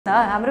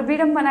हाम्रो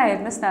विडम्बना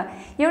हेर्नुस् न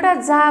एउटा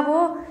जाबो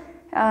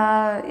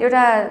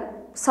एउटा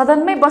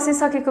सदनमै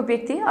बसिसकेको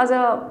व्यक्ति अझ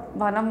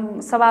भनौं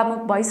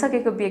सभामुख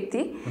भइसकेको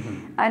व्यक्ति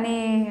अनि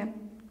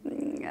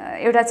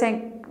एउटा चाहिँ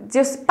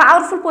जस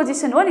पावरफुल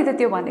पोजिसन हो नि त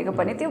त्यो भनेको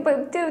पनि त्यो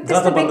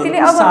त्यस्तो व्यक्तिले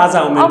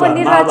अब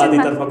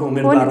निर्वाचनमा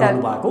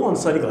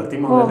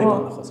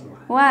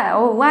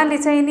उहाँले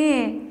चाहिँ नि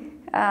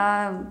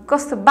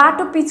कस्तो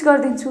बाटो पिच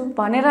गरिदिन्छु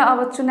भनेर अब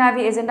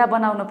चुनावी एजेन्डा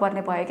बनाउनु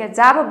पर्ने भयो क्या।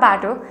 जब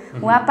बाटो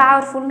उहाँ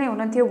पावरफुल नै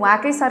हुनुहुन्थ्यो,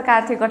 उहाँकै सरकार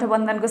थियो,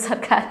 गठबन्धनको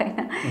सरकार हैन,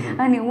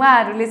 अनि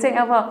उहाँहरूले चाहिँ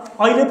अब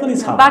अहिले पनि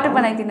छ बाटो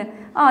बनाइदिनु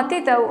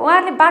त्यही त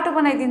उहाँहरूले बाटो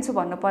बनाइदिन्छु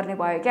भन्नुपर्ने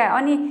भयो क्या।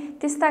 अनि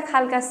त्यस्ता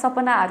खालका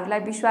सपनाहरूलाई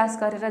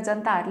विश्वास गरेर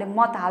जनताहरूले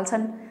मत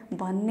हाल्छन्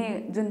भन्ने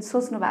जुन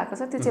सोच्नु भएको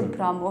छ त्यो चाहिँ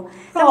भ्रम हो।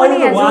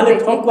 उहाँले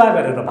ठोक्वा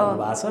गरेर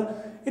भन्नुभएको छ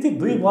यदि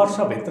 2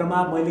 वर्षभित्रमा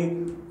मैले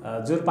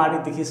जुन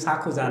पार्टीदेखि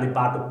साखो जाने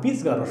बाटो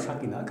पिच गर्न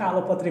सकिनँ,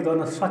 कालोपत्री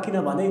गर्न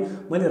सकिनँ भने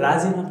मैले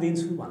राजीनामा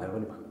दिन्छु भनेर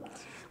पनि भन्नुभएको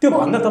छ। त्यो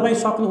भन्न तपाईँ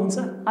सक्नुहुन्छ?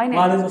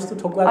 उहाँले जस्तो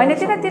ठोक्वा होइन,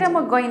 त्यतातिर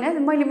म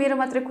गइनँ, मैले मेरो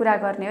मात्रै कुरा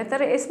गर्ने हो।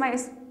 तर यसमा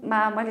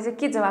मैले चाहिँ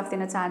के जवाफ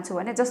दिन चाहन्छु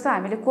भने जस्तो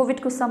हामीले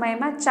कोभिडको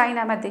समयमा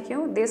चाइनामा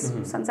देख्यौँ, देश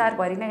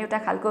संसारभरि नै एउटा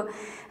खालको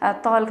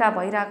तहल्का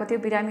भइरहेको थियो,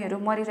 बिरामीहरू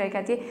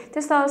मरिरहेका थिए।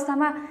 त्यस्तो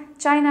अवस्थामा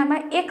चाइनामा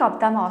 1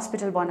 हप्तामा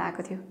हस्पिटल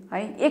बनाएको थियो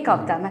है, 1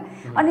 हप्तामा।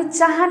 अनि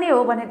चाहने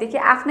हो भनेदेखि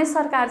आफ्नै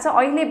सरकार छ,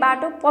 अहिले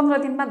बाटो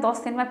 15 दिनमा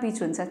 10 दिनमा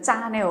पिच हुन्छ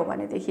चाहने हो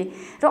भनेदेखि।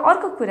 र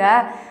अर्को कुरा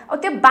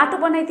त्यो बाटो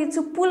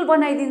बनाइदिन्छु, पुल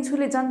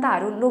बनाइदिन्छुले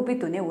जनताहरू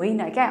लोभित हुने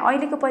होइन क्या।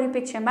 अहिलेको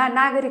परिप्रेक्ष्यमा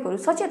नागरिकहरू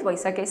सचेत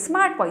भइसके,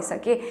 स्मार्ट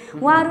भइसके,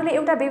 उहाँहरूले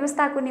एउटा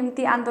व्यवस्थाको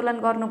निम्ति आन्दोलन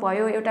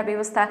गर्नुभयो, एउटा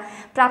व्यवस्था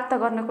प्राप्त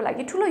गर्नको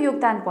लागि ठुलो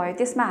योगदान भयो,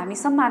 त्यसमा हामी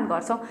सम्मान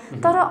गर्छौँ।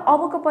 तर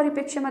अबको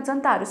परिप्रेक्ष्यमा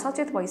जनताहरू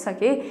सचेत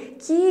भइसके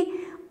कि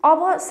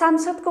अब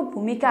सांसदको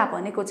भूमिका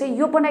भनेको चाहिँ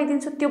यो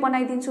बनाइदिन्छु त्यो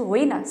बनाइदिन्छु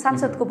होइन।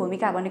 सांसदको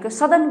भूमिका भनेको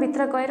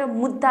सदनभित्र गएर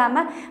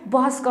मुद्दामा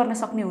बहस गर्न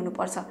सक्ने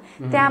हुनुपर्छ,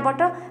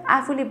 त्यहाँबाट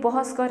आफूले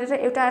बहस गरेर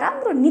एउटा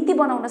राम्रो नीति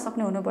बनाउन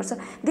सक्ने हुनुपर्छ।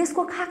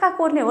 देशको खाका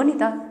कोर्ने हो नि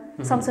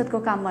त संसदको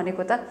काम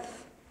भनेको त।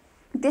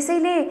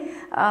 त्यसैले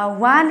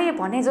उहाँले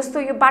भने जस्तो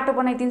यो बाटो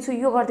बनाइदिन्छु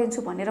यो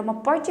गरिदिन्छु भनेर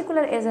म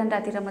पर्टिकुलर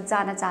एजेन्डातिर म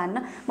जान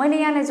चाहन्न। मैले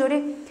यहाँलाई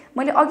जोडेँ,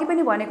 मैले अघि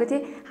पनि भनेको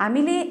थिएँ,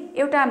 हामीले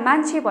एउटा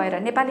मान्छे भएर,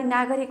 नेपाली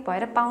नागरिक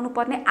भएर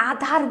पाउनुपर्ने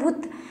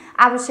आधारभूत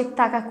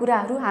आवश्यकताका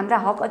कुराहरू, हाम्रा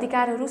हक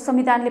अधिकारहरू,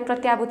 संविधानले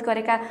प्रत्याभूत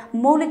गरेका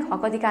मौलिक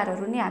हक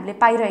अधिकारहरू नै हामीले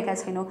पाइरहेका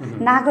छैनौँ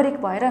नागरिक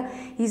भएर।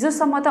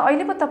 हिजोसम्म त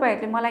अहिले पो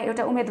तपाईँहरूले मलाई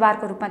एउटा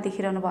उम्मेदवारको रूपमा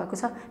देखिरहनु भएको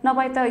छ,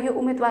 नभए त यो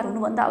उम्मेदवार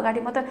हुनुभन्दा अगाडि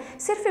म त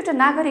सिर्फ एउटा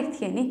नागरिक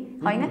थिएँ नि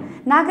होइन।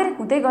 नागरिक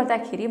हुँदै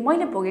गर्दाखेरि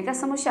मैले भोगेका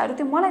समस्याहरू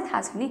त्यो मलाई थाहा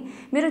छ नि,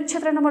 मेरो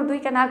क्षेत्र नम्बर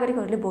 2 का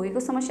नागरिकहरूले भोगेको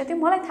समस्या त्यो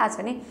मलाई थाहा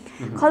छ नि।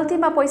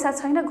 खल्तीमा पैसा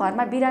छैन,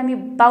 घरमा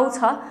बिरामी बाउ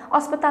छ,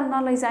 अस्पताल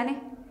नलैजाने,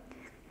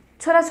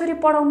 छोराछोरी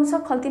पढाउनु छ,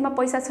 खल्तीमा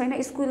पैसा छैन,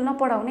 स्कुल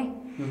नपढाउने,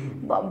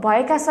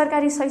 भएका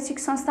सरकारी शैक्षिक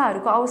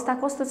संस्थाहरूको अवस्था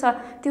कस्तो छ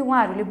त्यो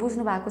उहाँहरूले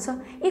बुझ्नु भएको छ।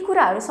 यी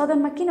कुराहरू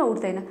सदनमा किन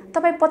उठ्दैन?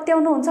 तपाईँ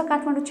पत्याउनुहुन्छ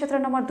काठमाडौँ क्षेत्र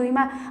नम्बर 2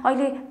 मा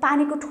अहिले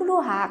पानीको ठुलो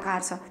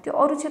हाहाकार छ, त्यो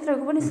अरू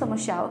क्षेत्रको पनि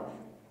समस्या हो।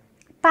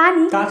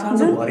 पानी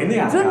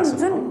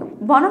जुन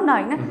भनौँ न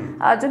होइन,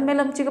 जुन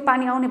मेलम्चीको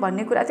पानी आउने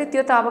भन्ने कुरा थियो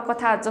त्यो त अब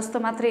कथा जस्तो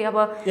मात्रै,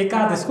 अब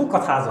एकादेशको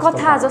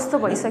कथा जस्तो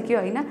भइसक्यो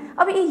होइन।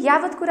 अब यी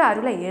यावत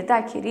कुराहरूलाई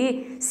हेर्दाखेरि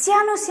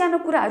सानो सानो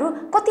कुराहरू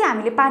कति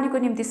हामीले पानीको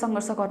निम्ति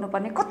सङ्घर्ष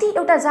गर्नुपर्ने, कति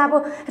एउटा जब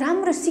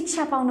राम्रो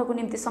शिक्षा पाउनको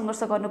निम्ति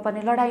सङ्घर्ष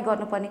गर्नुपर्ने, लडाइँ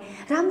गर्नुपर्ने,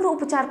 राम्रो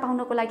उपचार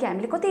पाउनको लागि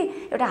हामीले कति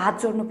एउटा हात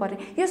जोड्नुपर्ने,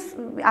 यो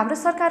हाम्रो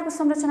सरकारको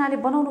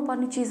संरचनाले बनाउनु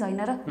पर्ने चिज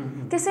होइन र।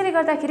 त्यसैले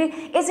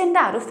गर्दाखेरि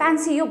एजेन्डाहरू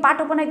फ्यान्सी, यो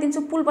बाटो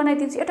बनाइदिन्छु, पुल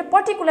बनाइदिन्छु, एउटा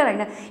पर्टिकुलर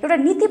होइन, एउटा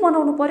नीति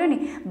बनाउनु पर्यो नि।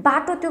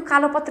 बाटो त्यो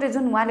कालोपत्रे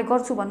जुन उहाँले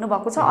गर्छु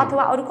भन्नुभएको छ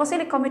अथवा अरू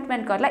कसैले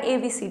कमिटमेन्ट गर्ला,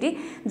 ABCD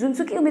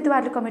जुनसुकै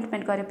उम्मेदवारले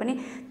कमिटमेन्ट गरे पनि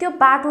त्यो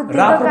बाटो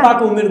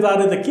राप्रपाको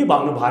उम्मेदवारले त के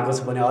भन्नु भएको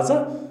छ भने अझ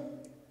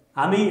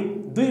हामी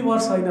 2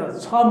 वर्ष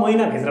होइन 6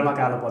 महिनाभित्रमा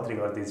कालोपत्री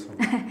गर्दैछौँ।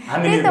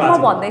 त्यही त म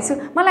भन्दैछु,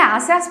 मलाई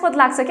हास्यास्पद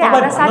लाग्छ क्या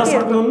हाम्रा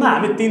साथीहरू,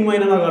 हामी 3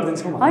 महिनामा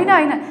गर्दैछौँ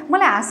होइन,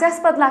 मलाई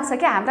हास्यास्पद लाग्छ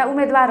क्या हाम्रा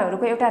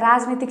उम्मेदवारहरूको एउटा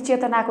राजनीतिक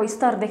चेतनाको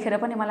स्तर देखेर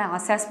पनि मलाई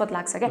हास्यास्पद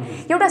लाग्छ क्या।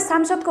 एउटा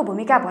सांसदको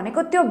भूमिका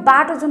भनेको त्यो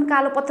बाटो जुन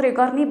कालोपत्री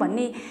गर्ने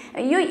भन्ने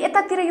यो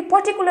यतातिर यो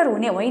पर्टिकुलर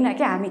हुने होइन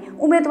क्या। हामी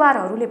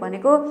उम्मेदवारहरूले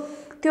भनेको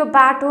त्यो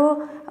बाटो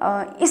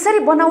यसरी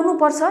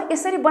बनाउनुपर्छ,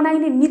 यसरी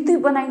बनाइने नीति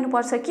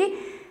बनाइनुपर्छ कि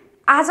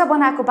आज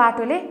बनाएको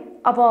बाटोले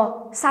अब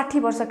 60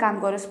 वर्ष काम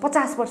गरोस्,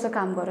 50 वर्ष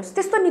काम गरोस्,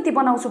 त्यस्तो नीति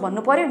बनाउँछु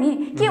भन्नु पर्यो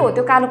नि। के हो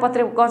त्यो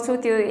कालोपत्र गर्छु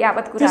त्यो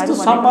यावत कुराहरू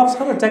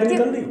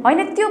होइन,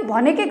 त्यो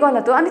भनेकै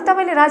गलत हो। अनि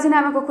तपाईँले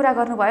राजीनामाको कुरा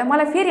गर्नुभयो,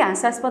 मलाई फेरि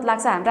हास्यास्पद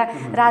लाग्छ हाम्रा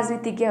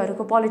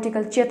राजनीतिज्ञहरूको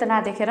पोलिटिकल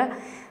चेतना देखेर।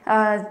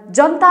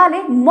 जनताले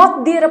मत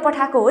दिएर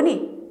पठाएको हो नि,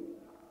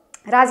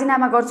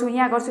 राजीनामा गर्छु,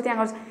 यहाँ गर्छु, त्यहाँ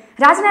गर्छु।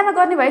 राजीनामा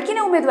गर्ने भए किन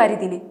उम्मेदवारी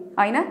दिने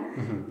होइन?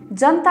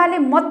 जनताले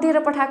मत दिएर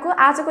पठाएको।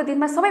 आजको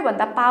दिनमा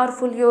सबैभन्दा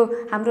पावरफुल यो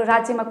हाम्रो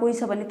राज्यमा कोही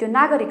छ भने त्यो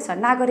नागरिक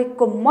छ।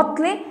 नागरिकको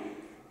मतले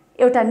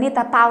एउटा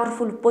नेता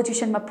पावरफुल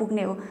पोजिसनमा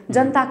पुग्ने हो।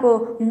 जनताको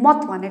मत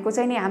भनेको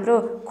चाहिँ नि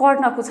हाम्रो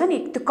कर्णको छ नि,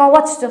 त्यो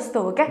कवच जस्तो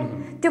हो क्या।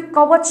 त्यो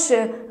कवच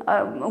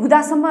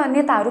हुँदासम्म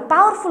नेताहरू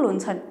पावरफुल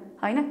हुन्छन्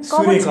होइन,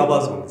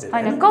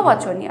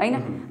 कवच हो नि होइन,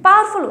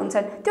 पावरफुल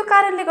हुन्छन्। त्यो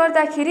कारणले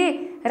गर्दाखेरि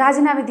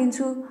राजीनामा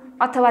दिन्छु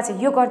अथवा चाहिँ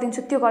यो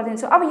गरिदिन्छु त्यो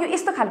गरिदिन्छु। अब यो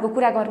यस्तो खालको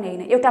कुरा गर्ने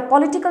होइन, एउटा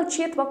पोलिटिकल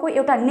चेत भएको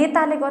एउटा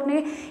नेताले गर्ने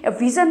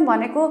भिजन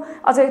भनेको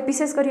अझ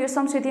विशेष गरी यो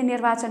संसदीय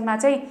निर्वाचनमा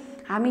चाहिँ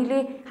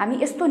हामी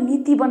यस्तो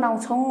नीति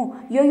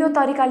बनाउँछौँ, यो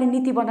तरिकाले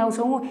नीति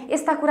बनाउँछौँ,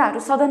 यस्ता कुराहरू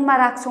सदनमा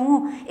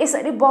राख्छौँ,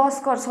 यसरी बहस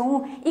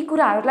गर्छौँ, यी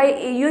कुराहरूलाई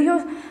यो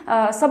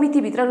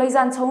समितिभित्र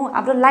लैजान्छौँ,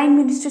 हाम्रो लाइन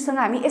मिनिस्ट्रीसँग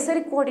हामी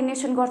यसरी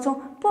कोअर्डिनेसन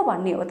गर्छौँ पो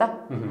भन्ने हो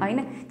त होइन।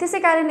 त्यसै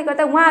कारणले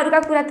गर्दा उहाँहरूका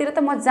कुरातिर त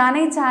म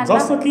जानै चाहन्छु।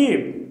 जस्तो कि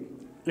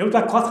एउटा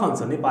कथन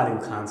छ नेपाली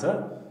उखान छ,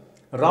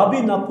 रवि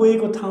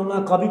नपुगेको ठाउँमा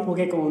कवि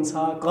पुगेको हुन्छ,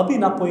 कवि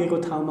नपुगेको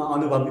ठाउँमा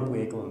अनुभवी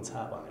पुगेको हुन्छ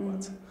भन्ने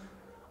भन्छ।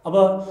 अब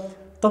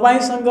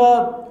तपाईसँग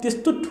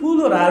त्यस्तो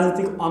ठुलो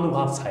राजनीतिक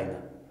अनुभव छैन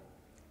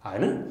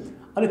होइन,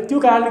 अनि त्यो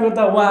कारणले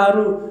गर्दा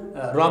उहाँहरू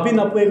रवि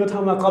नपुगेको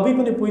ठाउँमा कवि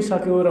पनि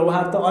पुगिसक्यो र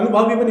उहाँहरू त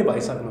अनुभवी पनि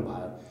भइसक्नु भयो।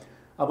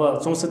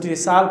 अब 64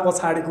 साल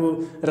पछाडिको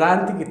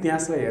राजनीतिक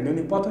इतिहासलाई हेर्नु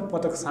नि पटक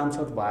पटक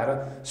सांसद भएर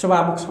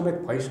सभामुख समेत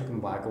भइसक्नु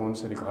भएको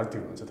अनुसार घरती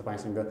हुनुहुन्छ।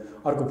 तपाईँसँग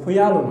अर्को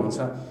फुयाल हुनुहुन्छ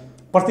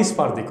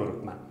प्रतिस्पर्धीको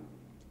रूपमा,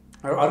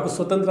 र अर्को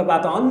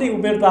स्वतन्त्रबाट अन्य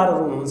उम्मेदवारहरू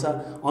हुनुहुन्छ,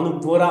 अनुप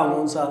बोरा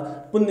हुनुहुन्छ,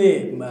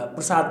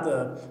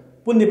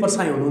 पुण्य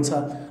प्रसाई हुनुहुन्छ,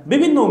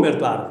 विभिन्न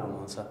उम्मेदवारहरू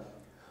हुनुहुन्छ।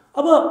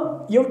 अब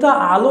एउटा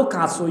आलो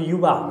काँचो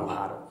युवा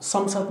हुनुभयो,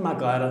 संसदमा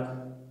गएर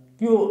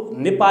यो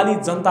नेपाली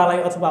जनतालाई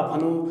अथवा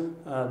भनौँ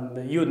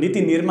यो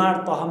नीति निर्माण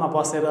तहमा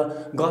बसेर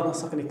गर्न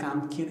सक्ने काम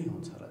के नै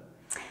हुन्छ र?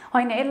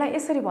 होइन, यसलाई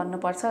यसरी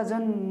भन्नुपर्छ,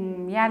 जुन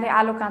यहाँले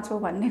आलो काँचो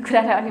भन्ने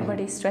कुरालाई अलिक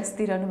बढी स्ट्रेस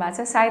दिइरहनु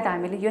भएको छ, सायद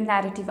हामीले यो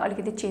न्यारेटिभ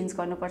अलिकति चेन्ज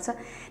गर्नुपर्छ।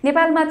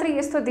 नेपाल मात्रै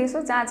यस्तो देश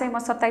हो जहाँ चाहिँ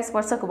म 27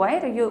 वर्षको भएँ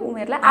र यो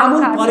उमेरलाई आलो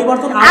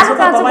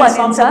काँचो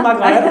भनिन्छ।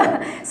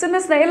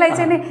 सुन्नुहोस् न, यसलाई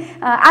चाहिँ नि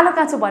आलो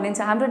काँचो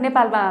भनिन्छ हाम्रो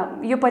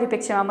नेपालमा यो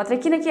परिप्रेक्ष्यमा मात्रै,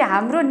 किनकि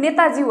हाम्रो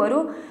नेताजीहरू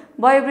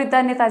वयोवृद्ध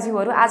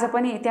नेताजीहरू आज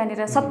पनि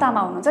त्यहाँनिर सत्तामा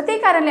हुनुहुन्छ, त्यही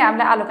कारणले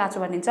हामीलाई आलो काँचो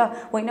भनिन्छ।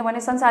 होइन भने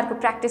संसारको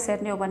प्र्याक्टिस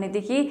हेर्ने हो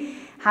भनेदेखि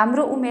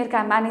हाम्रो उमेरका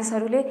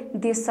मानिसहरूले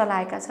देश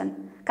चलाएका छन्,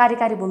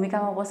 कार्यकारी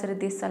भूमिकामा बसेर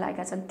देश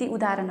चलाएका छन्, ती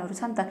उदाहरणहरू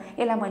छन् त।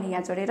 यसलाई मैले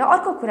यहाँ जोडेर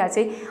अर्को कुरा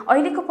चाहिँ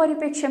अहिलेको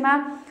परिप्रेक्ष्यमा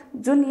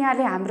जुन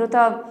यहाँले हाम्रो त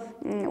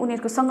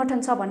उनीहरूको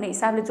सङ्गठन छ भन्ने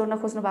हिसाबले जोड्न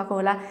खोज्नु भएको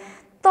होला,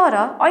 तर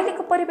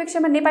अहिलेको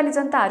परिप्रेक्ष्यमा नेपाली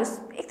जनताहरू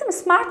एकदम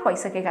स्मार्ट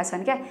भइसकेका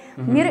छन् क्या।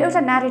 मेरो एउटा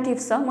न्यारेटिभ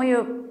छ, म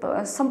यो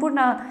सम्पूर्ण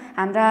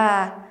हाम्रा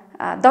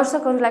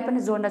दर्शकहरूलाई पनि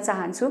जोड्न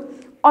चाहन्छु।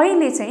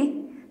 अहिले चाहिँ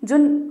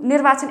जुन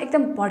निर्वाचन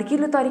एकदम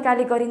भड्किलो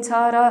तरिकाले गरिन्छ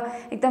र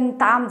एकदम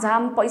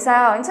तामझाम पैसा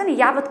हुन्छ नि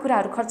यावत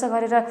कुराहरू खर्च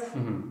गरेर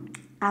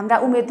हाम्रा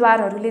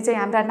उम्मेदवारहरूले चाहिँ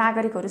हाम्रा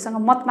नागरिकहरूसँग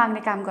मत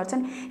माग्ने काम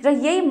गर्छन् र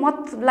यही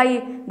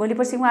मतलाई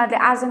भोलिपर्सि उहाँहरूले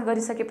आर्जन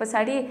गरिसके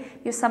पछाडि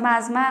यो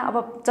समाजमा अब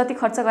जति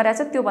खर्च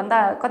गरेछ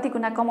त्योभन्दा कति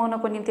गुणा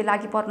कमाउनको निम्ति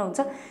लागि पर्नुहुन्छ।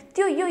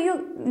 त्यो यो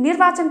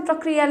निर्वाचन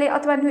प्रक्रियाले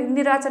अथवा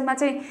निर्वाचनमा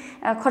चाहिँ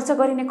खर्च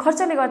गरिने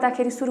खर्चले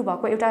गर्दाखेरि सुरु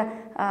भएको एउटा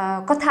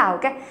कथा हो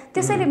क्या।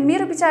 त्यसैले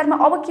मेरो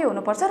विचारमा अब के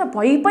हुनुपर्छ र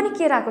भइ पनि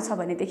के रहेको छ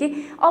भनेदेखि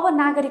अब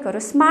नागरिकहरू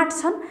स्मार्ट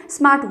छन्,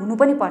 स्मार्ट हुनु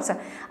पनि पर्छ।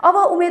 अब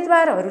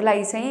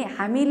उम्मेदवारहरूलाई चाहिँ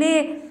हामीले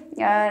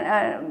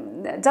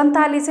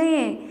जनताले चाहिँ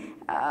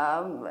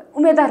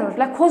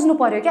उम्मेदवारहरूलाई खोज्नु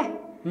पर्यो क्या।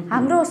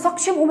 हाम्रो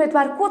सक्षम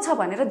उम्मेदवार को छ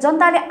भनेर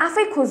जनताले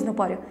आफै खोज्नु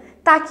पर्यो,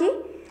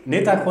 ताकि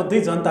नेता खोज्दै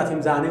जनता थिम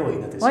जाने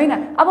होइन। होइन,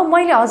 अब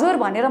मैले हजुर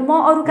भनेर म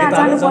अरु कहाँ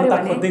जानु पर्यो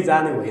भने खोज्दै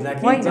जाने होइन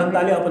कि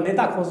जनताले अब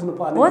नेता खोज्नु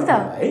पर्ने हो त।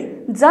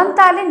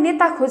 जनताले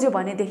नेता खोज्यो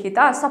भनेदेखि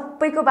त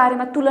सबैको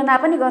बारेमा तुलना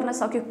पनि गर्न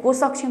सक्यो, को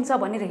सक्षम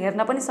छ भनेर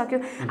हेर्न पनि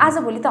सक्यो।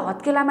 आजभोलि त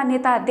हत्केलामा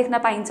नेता देख्न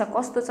पाइन्छ,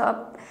 कस्तो छ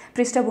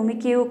पृष्ठभूमि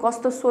के हो,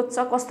 कस्तो सोच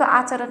छ, कस्तो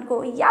आचरणको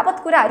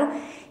यावत कुराहरू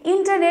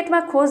इन्टरनेटमा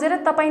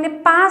खोजेर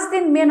तपाईले 5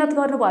 दिन मेहनत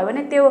गर्नुभयो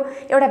भने त्यो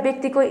एउटा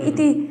व्यक्तिको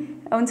इति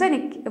हुन्छ नि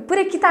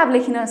पुरै किताब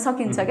लेखिन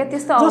सकिन्छ क्या।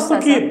 त्यस्तो अवस्था छ। जस्तो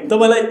कि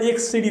तपाईलाई एक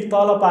सिडी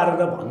तल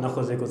पारेर भन्न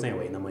खोजेको चाहिँ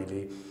होइन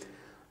मैले,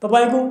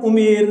 तपाईको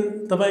उमेर,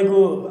 तपाईको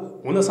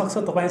हुनसक्छ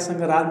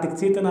तपाईसँग राजनीतिक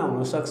चेतना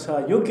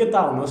हुनसक्छ, योग्यता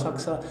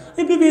हुनसक्छ,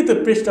 यी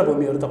विविध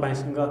पृष्ठभूमिहरू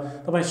तपाईसँग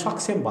तपाईँ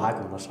सक्षम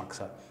भएको हुनसक्छ।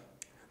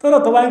 तर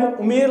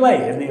तपाईको उमेरलाई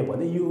हेर्ने हो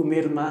भने यो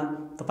उमेरमा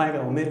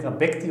तपाईका उमेरका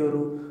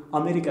व्यक्तिहरू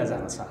अमेरिका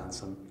जान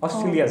चाहन्छन्,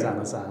 अस्ट्रेलिया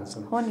जान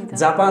चाहन्छन्,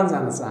 जापान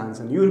जान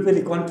चाहन्छन्,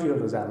 युरोपेली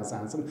कन्ट्रीहरू जान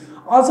चाहन्छन्।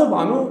 अझ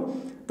भनौँ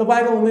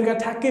तपाईको उमेरका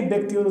ठ्याक्कै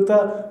व्यक्तिहरू त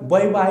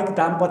वैवाहिक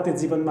दाम्पत्य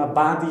जीवनमा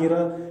बाँधिएर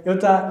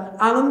एउटा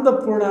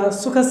आनन्दपूर्ण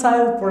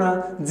सुखशायलपूर्ण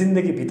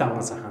जिन्दगी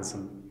बिताउन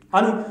चाहन्छन्।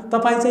 अनि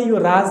तपाईँ चाहिँ यो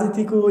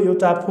राजनीतिको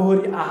एउटा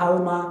फोहोरी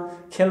आहालमा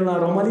खेल्न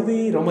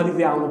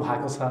रमलिँदै आउनु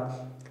भएको छ।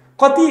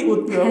 कति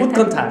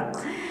उत्कण्ठा,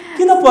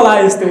 किन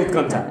पलायो यस्तो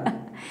उत्कण्ठा?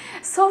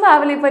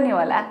 स्वभावले पनि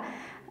होला।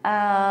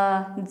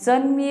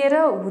 जन्मिएर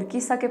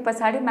हुर्किसके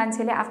पछाडि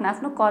मान्छेले आफ्नो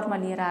आफ्नो कर्म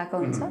लिएर आएको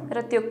हुन्छ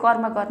र त्यो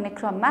कर्म गर्ने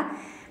क्रममा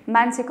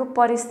मान्छेको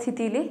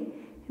परिस्थितिले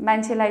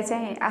मान्छेलाई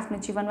चाहिँ आफ्नो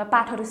जीवनमा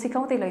पाठहरू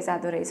सिकाउँदै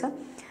लैजाँदो रहेछ।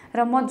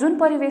 र म जुन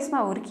परिवेशमा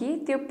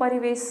हुर्किएँ त्यो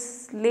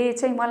परिवेशले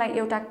चाहिँ मलाई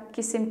एउटा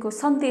किसिमको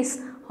सन्देश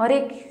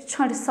हरेक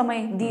क्षण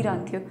समय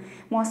दिइरहन्थ्यो।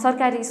 म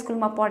सरकारी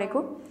स्कुलमा पढेको,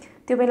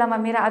 त्यो बेलामा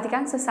मेरा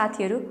अधिकांश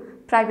साथीहरू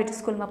प्राइभेट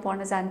स्कुलमा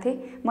पढ्न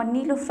जान्थे। म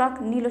नीलो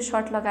फ्रक नीलो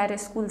सर्ट लगाएर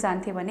स्कुल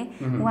जान्थेँ भने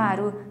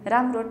उहाँहरू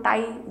राम्रो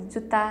टाई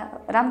जुत्ता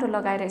राम्रो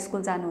लगाएर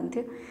स्कुल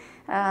जानुहुन्थ्यो।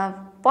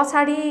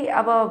 पछाडि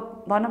अब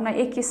भनौँ न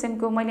एक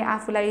किसिमको मैले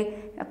आफूलाई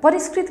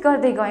परिष्कृत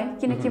गर्दै गएँ,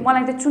 किनकि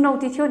मलाई त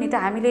चुनौती थियो नि त।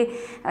 हामीले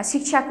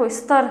शिक्षाको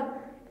स्तर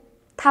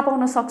थाहा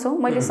पाउन सक्छौँ।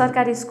 मैले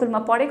सरकारी स्कुलमा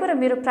पढेको र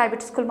मेरो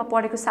प्राइभेट स्कुलमा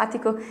पढेको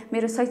साथीको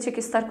मेरो शैक्षिक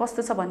स्तर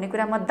कस्तो छ भन्ने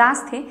कुरा म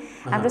दास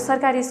थिएँ। हाम्रो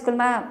सरकारी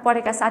स्कुलमा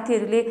पढेका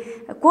साथीहरूले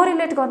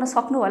कोरिलेट गर्न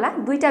सक्नु होला,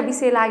 दुईटा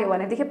विषय लाग्यो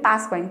भनेदेखि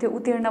पास भइन्थ्यो,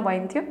 उत्तीर्ण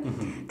भइन्थ्यो।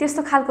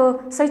 त्यस्तो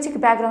खालको शैक्षिक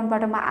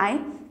ब्याकग्राउन्डबाट म आएँ।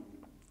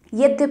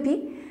 यद्यपि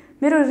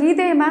मेरो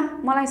हृदयमा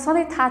मलाई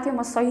सधैँ थाहा थियो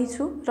म सही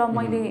छु र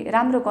मैले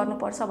राम्रो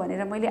गर्नुपर्छ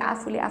भनेर मैले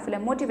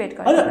आफूलाई मोटिभेट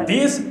गरेँ।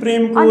 देश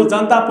प्रेमको,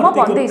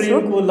 जनताप्रतिको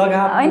प्रेमको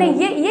लगाव हैन,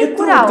 यही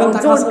कुरा हो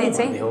जोड्ने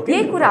चाहिँ,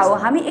 यही कुरा हो।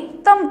 हामी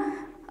एकदम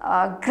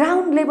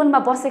ग्राउन्ड लेभलमा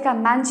बसेका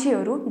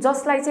मान्छेहरू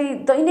जसलाई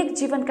चाहिँ दैनिक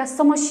जीवनका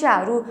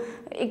समस्याहरू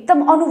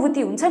एकदम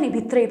अनुभूति हुन्छ नि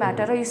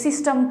भित्रैबाट, र यो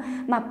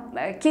सिस्टममा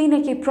केही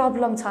न केही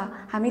प्रब्लम छ,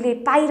 हामीले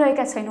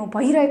पाइरहेका छैनौँ,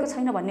 भइरहेको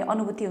छैन भन्ने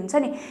अनुभूति हुन्छ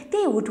नि,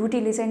 त्यही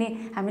हुटहुटीले चाहिँ नि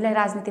हामीलाई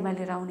राजनीतिमा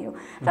लिएर आउने हो।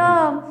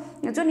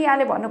 र जुन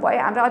यहाँले भन्नुभयो,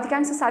 हाम्रा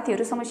अधिकांश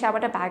साथीहरू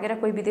समस्याबाट भागेर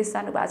कोही विदेश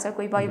जानुभएको छ,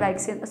 कोही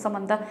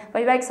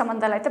वैवाहिक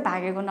सम्बन्धलाई त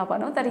भागेको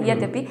नभनौँ, तर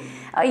यद्यपि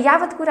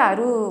यावत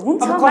कुराहरू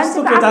हुन्छ,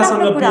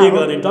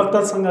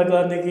 डक्टरसँग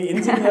गर्ने कि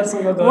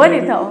इन्जिनियरसँग गर्ने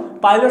कि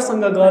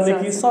पाइलटसँग गर्ने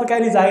कि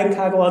सरकारी जागिर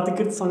खाएको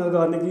अधिकृतसँग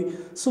गर्ने कि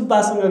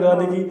सुब्बासँग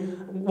गर्ने कि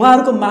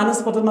उहाँहरूको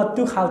मानसपटलमा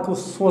त्यो खालको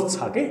सोच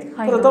छ कि।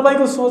 तर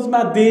तपाईँको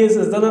सोचमा देश,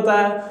 जनता,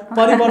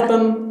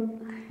 परिवर्तन,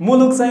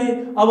 मुलुक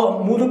चाहिँ अब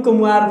मुलुकको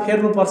मुहार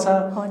फेर्नुपर्छ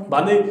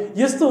भन्ने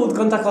यस्तो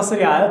उत्कण्ठा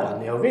कसरी आयो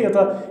भन्ने हो कि। यो त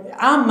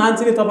आम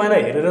मान्छेले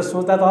तपाईँलाई हेरेर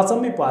सोच्दा त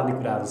अचम्मै पर्ने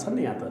कुराहरू छन्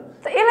नि यहाँ त।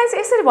 यसलाई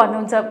चाहिँ यसरी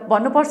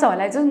भन्नुपर्छ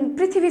होला, जुन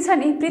पृथ्वी छ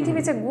नि,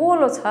 पृथ्वी चाहिँ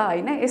गोलो छ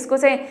होइन। यसको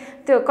चाहिँ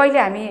त्यो कहिले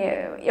हामी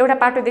एउटा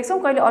पाटो देख्छौँ,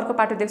 कहिले अर्को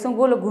पाटो देख्छौँ,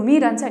 गोलो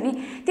घुमिरहन्छ नि।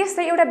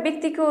 त्यस्तै एउटा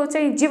व्यक्तिको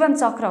चाहिँ जीवन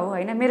चक्र हो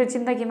होइन। मेरो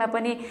जिन्दगीमा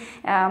पनि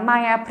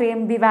माया, प्रेम,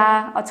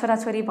 विवाह,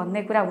 छोराछोरी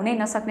भन्ने कुरा हुनै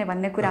नसक्ने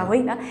भन्ने कुरा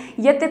होइन।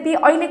 यद्यपि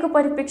अहिलेको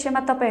परिप्रेक्ष्यमा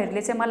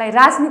तपाईँहरूले चाहिँ मलाई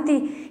राजनीति,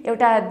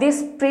 एउटा देश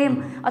प्रेम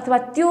अथवा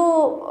त्यो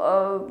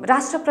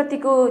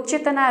राष्ट्रप्रतिको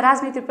चेतना,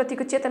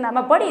 राजनीतिप्रतिको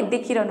चेतनामा बढी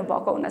देखिरहनु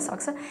भएको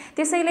हुनसक्छ।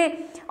 त्यसैले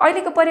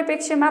अहिलेको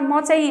परिप्रेक्ष्यमा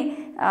म चाहिँ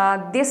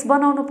देश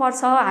बनाउनु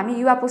पर्छ, हामी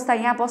युवा पुस्ता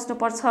यहाँ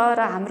बस्नुपर्छ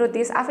र हाम्रो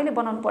देश आफैले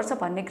बनाउनु पर्छ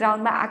भन्ने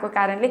ग्राउन्डमा आएको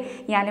कारणले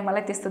यहाँले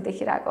मलाई त्यस्तो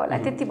देखिरहेको होला,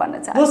 त्यति भन्न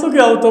चाहन्छु। जस्तो कि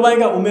अब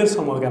तपाईँका उमेर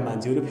समूहका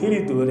मान्छेहरू फेरि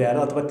दोहोऱ्याएर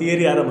अथवा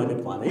तेह्रिएर मैले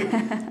भने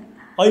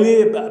अहिले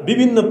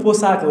विभिन्न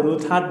पोसाकहरू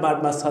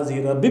ठाटबाटमा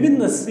सजिएर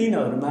विभिन्न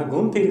सिनहरूमा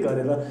घुमफिर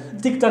गरेर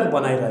टिकटक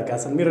बनाइरहेका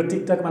छन्। मेरो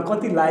टिकटकमा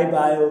कति लाइभ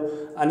आयो,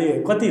 अनि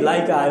कति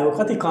लाइक आयो,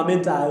 कति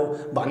कमेन्ट आयो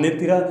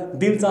भन्नेतिर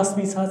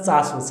दिलचस्पी छ,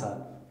 चासो छ।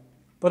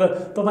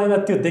 तर तपाईँमा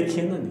त्यो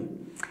देखिएन नि।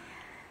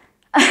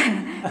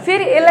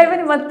 फेरि यसलाई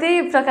पनि म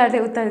त्यही प्रकारले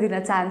उत्तर दिन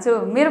चाहन्छु।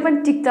 मेरो पनि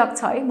टिकटक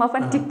छ है, म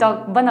पनि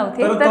टिकटक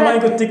बनाउँथेँ। तर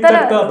तपाईँको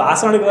टिकटक त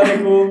भाषण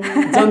गरेको,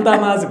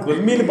 जनतामा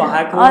घुलमिल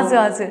भएको,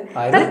 हजुर,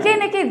 तर केही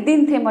न केही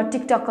दिन्थेँ म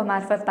टिकटकको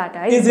मार्फतबाट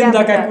है।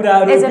 एजेन्डाका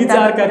कुराहरू,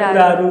 विचारका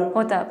कुराहरू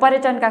हो त,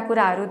 पर्यटनका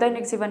कुराहरू,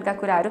 दैनिक जीवनका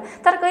कुराहरू।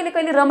 तर कहिले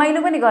कहिले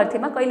रमाइलो पनि गर्थेँ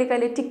म। कहिले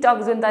कहिले टिकटक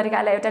जुन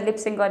तरिकाले एउटा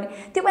लिपसिङ गर्ने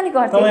त्यो पनि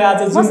गर्थेँ। तपाईँ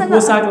आज जुन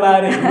पोसाक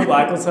लगाएर हिँड्नु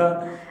भएको छ,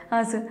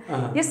 हजुर,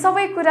 यो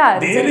सबै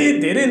कुराहरू धेरै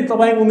धेरै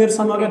तपाईँको उमेर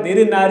समूहका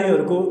धेरै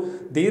नारीहरूको,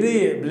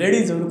 धेरै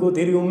लेडिजहरूको,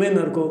 धेरै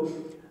वुमेनहरूको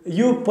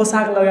यो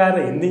पोसाक लगाएर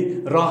हिँड्ने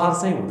रहर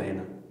चाहिँ हुँदैन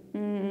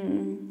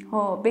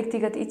हो।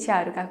 व्यक्तिगत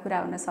इच्छाहरूका कुरा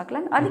हुन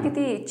सक्लान्,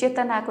 अलिकति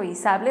चेतनाको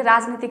हिसाबले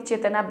राजनीतिक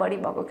चेतना बढी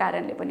भएको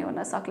कारणले पनि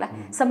हुन सक्ला,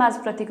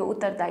 समाजप्रतिको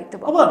उत्तरदायित्व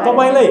भएको। अब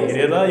तपाईँलाई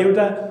हेरेर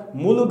एउटा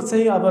मुलुक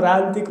चाहिँ अब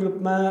राजनीतिक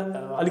रूपमा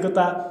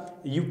अलिकता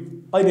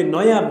अहिले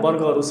नयाँ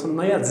वर्गहरू छन्,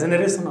 नयाँ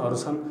जेनेरेसनहरू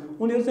छन्,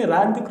 उनीहरू चाहिँ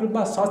राजनीतिक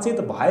रूपमा सचेत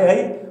भए है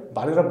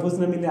भनेर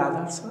बुझ्न मिल्ने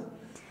आधार छ।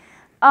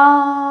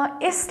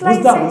 यसलाई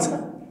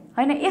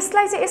होइन,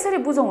 यसलाई चाहिँ यसरी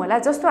बुझौँ होला,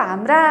 जस्तो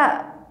हाम्रा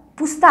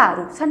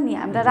पुस्ताहरू छन् नि,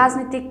 हाम्रा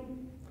राजनीतिक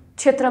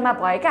क्षेत्रमा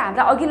भएका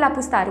हाम्रा अघिल्ला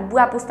पुस्ताहरू,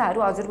 बुवा पुस्ताहरू,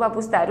 हजुरबुवा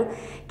पुस्ताहरू,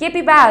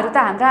 केपी बाहरू त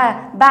हाम्रा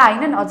बा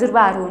होइनन्,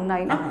 हजुरबाहरू हुन्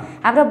होइन।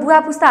 हाम्रा बुवा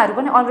पुस्ताहरू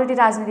पनि अलरेडी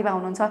राजनीतिमा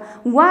हुनुहुन्छ।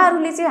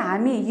 उहाँहरूले चाहिँ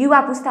हामी युवा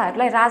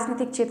पुस्ताहरूलाई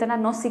राजनीतिक चेतना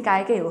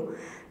नसिकाएकै हो।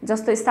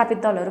 जस्तो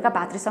स्थापित दलहरूका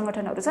भातृ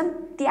सङ्गठनहरू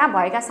छन्, त्यहाँ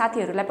भएका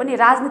साथीहरूलाई पनि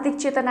राजनीतिक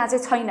चेतना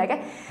चाहिँ छैन क्या।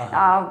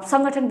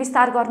 सङ्गठन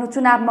विस्तार गर्नु,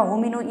 चुनावमा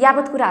होमिनु,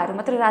 यावत कुराहरू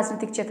मात्रै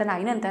राजनीतिक चेतना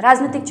होइन नि त।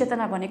 राजनीतिक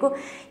चेतना भनेको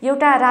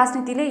एउटा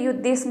राजनीतिले यो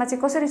देशमा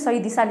चाहिँ कसरी सही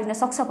दिशा लिन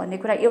सक्छ भन्ने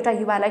कुरा एउटा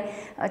युवालाई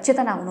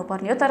चेतना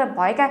हुनुपर्ने हो। तर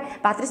भएका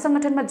भातृ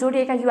सङ्गठनमा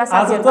जोडिएका युवा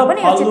साथीहरूमा पनि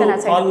यो चेतना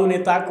छैन। फल्नु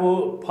नेताको,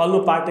 फल्नु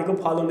पार्टीको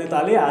फल्नु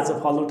नेताले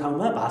आज फल्नु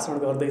ठाउँमा भाषण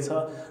गर्दैछ,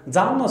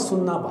 जाउँ न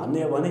सुन्न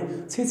भन्ने हो भने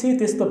छे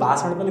त्यस्तो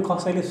भाषण पनि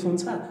कसैले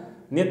सुन्छ?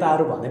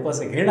 नेताहरू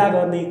भनेपछि घृणा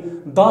गर्ने,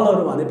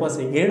 दलहरू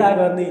भनेपछि घृणा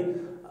गर्ने,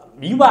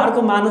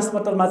 युवाहरूको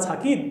मानसपटलमा छ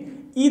कि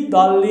यी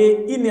दलले,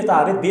 यी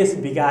नेताहरूले देश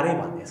बिगारे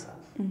भन्ने छ।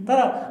 तर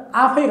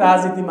आफै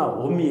राजनीतिमा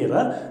होमिएर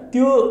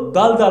त्यो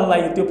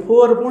दललाई, त्यो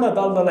फोहोरपूर्ण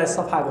दललाई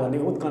सफा गर्ने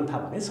उत्कण्ठा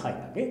भने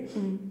छैन कि।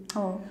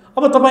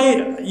 अब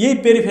तपाईँ यही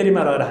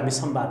पेरिफेरीमा रहेर हामी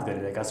संवाद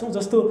गरिरहेका छौँ।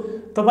 जस्तो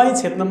तपाईँ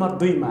क्षेत्र नम्बर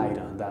 2 मा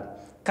आइरहँदा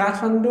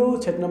काठमाडौँ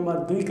क्षेत्र नम्बर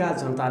 2 का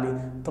जनताले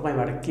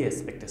तपाईँबाट के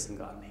एक्सपेक्टेसन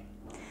गर्ने?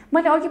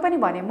 मैले अघि पनि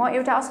भने म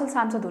एउटा असल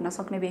सांसद हुन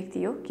सक्ने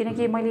व्यक्ति हो,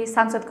 किनकि मैले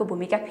सांसदको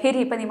भूमिका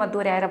फेरि पनि म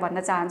दोहोऱ्याएर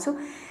भन्न चाहन्छु,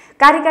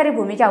 कार्यकारी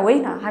भूमिका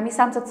होइन। हामी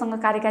सांसदसँग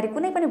कार्यकारी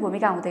कुनै पनि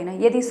भूमिका हुँदैन।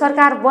 यदि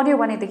सरकार बन्यो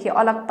भनेदेखि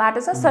अलग बाटो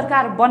छ,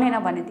 सरकार बनेन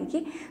भनेदेखि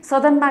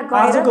सदनमा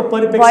गएर आजको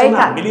परिप्रेक्ष्यमा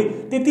हामीले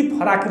त्यति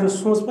फराकिलो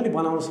सोच पनि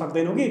बनाउन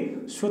सक्दैनौँ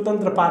कि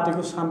स्वतन्त्र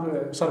पार्टीको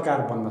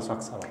सरकार बन्न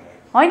सक्छ भनेर।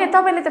 होइन,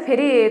 तपाईँले त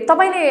फेरि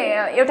तपाईँले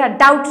एउटा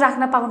डाउट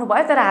राख्न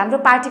पाउनुभयो, तर हाम्रो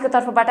पार्टीको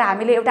तर्फबाट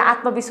हामीले एउटा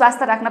आत्मविश्वास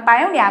त राख्न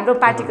पायौँ नि हाम्रो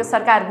पार्टीको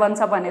सरकार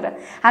बन्छ भनेर।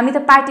 हामी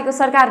त पार्टीको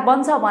सरकार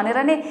बन्छ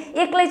भनेर नै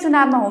एक्लै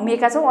चुनावमा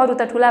होमिएका छौँ, अरू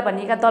त ठुला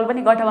भनिएका दल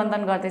पनि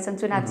गठबन्धन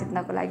गर्दैछन् चुनाव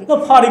जित्नको लागि।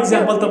 फर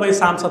इक्जाम्पल तपाईँ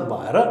सांसद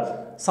भएर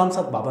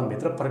संसद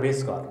भवनभित्र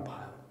प्रवेश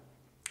गर्नुभयो,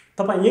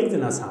 तपाईँ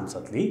एकजना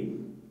सांसदले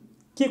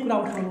के कुरा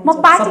उठाउनुहुन्छ? म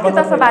पार्टीको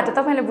तर्फबाट,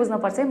 तपाईँले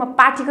बुझ्नुपर्छ है, म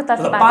पार्टीको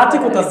तर्फबाट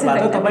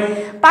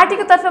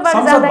पार्टीको तर्फबाट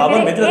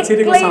जाँदाखेरि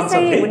एक्लै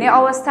चाहिँ हुने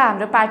अवस्था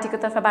हाम्रो पार्टीको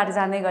तर्फबाट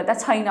जाँदै गर्दा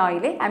छैन।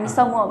 अहिले हामी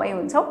समूहमै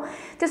हुन्छौँ।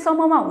 त्यो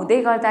समूहमा हुँदै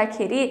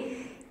गर्दाखेरि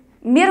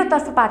मेरो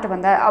तर्फबाट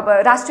भन्दा अब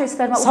राष्ट्रिय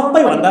स्तरमा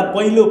सबैभन्दा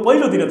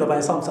पहिलो दिन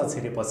तपाईँ संसद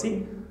छिरेपछि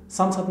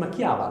संसदमा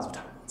के आवाज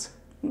उठाउनुहुन्छ?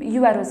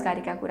 युवा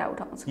रोजगारीका कुरा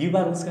उठाउँछु।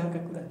 युवा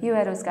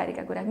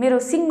रोजगारीका कुरा मेरो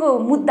सिङ्गो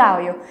मुद्दा हो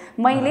यो।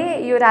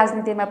 मैले यो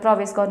राजनीतिमा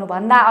प्रवेश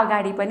गर्नुभन्दा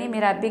अगाडि पनि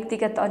मेरा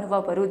व्यक्तिगत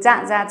अनुभवहरू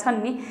जहाँ जहाँ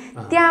छन् नि,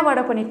 त्यहाँबाट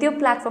पनि त्यो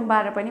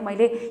प्लेटफर्मबाट पनि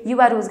मैले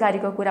युवा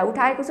रोजगारीको कुरा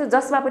उठाएको छु,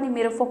 जसमा पनि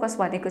मेरो फोकस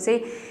भनेको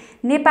चाहिँ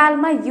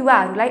नेपालमा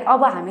युवाहरूलाई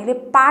अब हामीले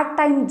पार्ट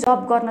टाइम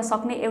जब गर्न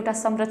सक्ने एउटा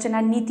संरचना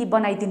नीति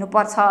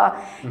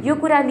बनाइदिनुपर्छ। यो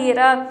कुरा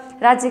लिएर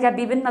राज्यका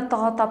विभिन्न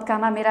तह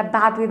तब्कामा मेरा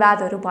वाद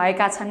विवादहरू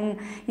भएका छन्।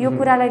 यो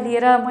कुरालाई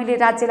लिएर मैले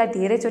राज्यलाई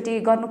धेरैचोटि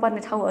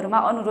गर्नुपर्ने ठाउँहरूमा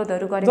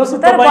अनुरोधहरू गरेको छु,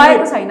 तर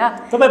भएको छैन।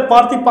 तपाईँ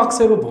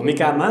प्रतिपक्षको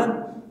भूमिकामा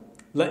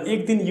ल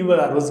एक दिन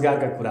युवा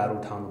रोजगारका कुराहरू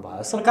उठाउनु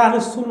भयो, सरकारले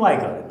सुनवाई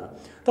गरेन,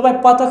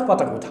 तपाईँ पटक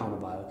उठाउनु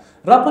भयो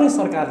र पनि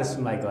सरकारले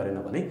सुनवाई गरेन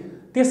भने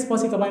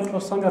त्यसपछि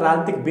तपाईँसँग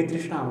राजनीतिक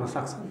वितृष्णा आउन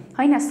सक्छ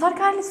होइन।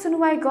 सरकारले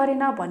सुनवाई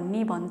गरेन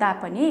भन्ने भन्दा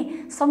पनि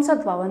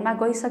संसद भवनमा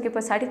गइसके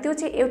पछाडि त्यो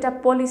चाहिँ एउटा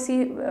पोलिसी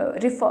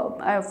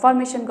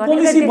फर्मेसन गर्ने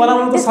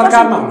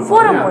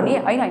फोरम हो नि,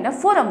 होइन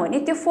फोरम हो नि।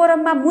 त्यो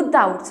फोरममा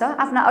मुद्दा उठ्छ,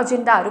 आफ्ना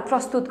एजेन्डाहरू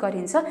प्रस्तुत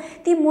गरिन्छ,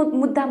 ती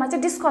मुद्दामा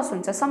चाहिँ डिस्कस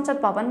हुन्छ। संसद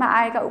भवनमा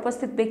आएका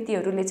उपस्थित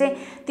व्यक्तिहरूले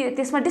चाहिँ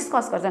त्यसमा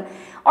डिस्कस गर्छन्।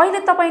 अहिले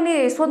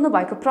तपाईँले सोध्नु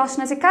भएको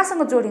प्रश्न चाहिँ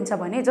कहाँसँग जोडिन्छ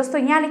भने,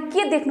 जस्तो यहाँले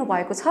के देख्नु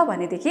भएको छ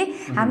भनेदेखि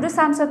हाम्रो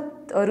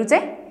सांसदहरू चाहिँ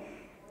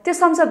त्यो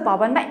संसद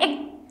भवनमा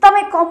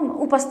एकदमै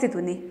कम उपस्थित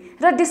हुने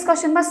र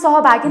डिस्कसनमा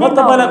सहभागी नै। म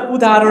तपाईँलाई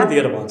उदाहरण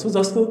दिएर भन्छु,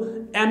 जस्तो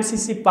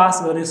एमसीसी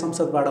पास गर्ने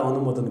संसदबाट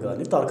अनुमोदन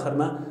गर्ने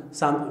तर्खरमा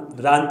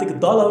राजनीतिक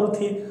दलहरू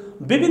थिए।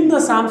 विभिन्न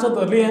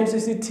सांसदहरूले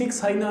एमसीसी ठिक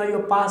छैन, यो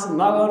पास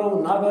नगरौँ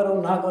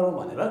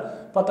भनेर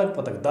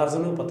पटक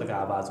दर्जनौं पटक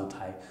आवाज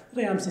उठाए र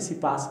एमसीसी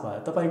पास भयो।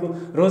 तपाईँको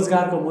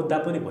रोजगारको मुद्दा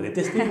पनि भोलि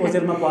त्यस्तै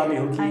ओझेलमा पर्ने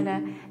हो कि हैन?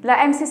 ल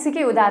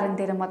एमसीसीकै उदाहरण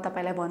दिएर म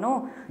तपाईँलाई भनौँ,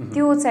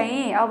 त्यो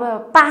चाहिँ अब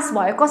पास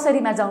भयो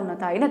कसरीमा जाउँ न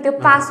त, होइन? त्यो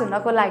पास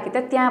हुनको लागि त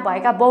त्यहाँ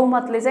भएका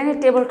बहुमतले चाहिँ नि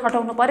टेबल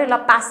ठटाउनु पर्यो, ल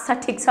पास छ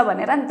ठिक छ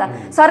भनेर नि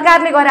त।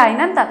 सरकारले गरे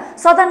होइन नि त,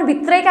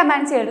 सदनभित्रैका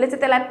मान्छेहरूले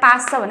चाहिँ त्यसलाई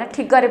पास छ भनेर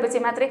ठिक गरेपछि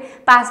मात्रै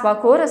पास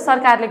भएको हो र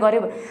सरकारले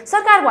गर्यो।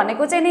 सरकार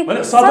भनेको चाहिँ नि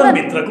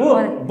सदनभित्रको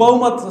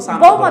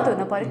बहुमत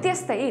हुनु पर्यो।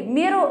 त्यस्तै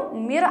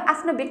मेरो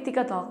आफ्नो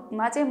व्यक्तिगत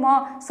हकमा चाहिँ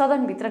म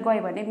सदनभित्र गएँ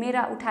भने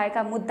मेरा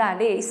उठाएका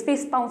मुद्दाले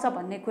स्पेस पाउँछ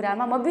भन्ने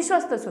कुरामा म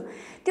विश्वस्त छु।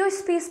 त्यो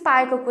स्पेस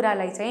पाएको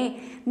कुरालाई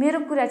चाहिँ मेरो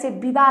कुरा चाहिँ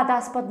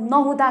विवादास्पद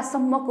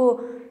नहुँदासम्मको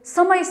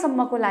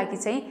समयसम्मको लागि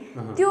चाहिँ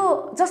त्यो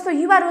जस्तो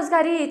युवा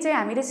रोजगारी चाहिँ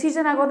हामीले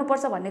सिर्जना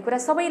गर्नुपर्छ भन्ने कुरा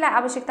सबैलाई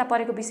आवश्यकता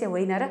परेको विषय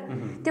होइन र?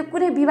 त्यो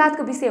कुनै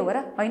विवादको विषय हो र?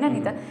 होइन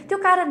नि त। त्यो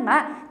कारणमा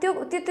त्यो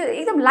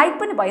एकदम लाइभ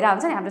पनि भइरहेको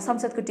हुन्छ नि हाम्रो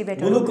संसदको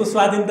डिबेट। मुलुकको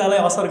स्वाधीनतालाई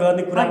असर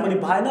गर्ने कुरा पनि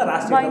भएन,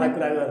 राष्ट्रियतालाई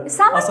कुरा गर्ने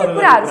सामान्य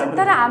कुराहरू छन्,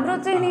 तर हाम्रो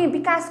चाहिँ नि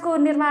विकासको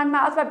निर्माणमा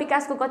अथवा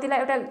विकासको गतिलाई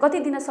एउटा गति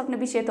दिन सक्ने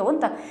विषय त हो नि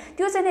त।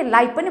 त्यो चाहिँ नि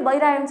लाइभ पनि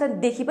भइरहेको हुन्छ,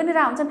 देखि पनि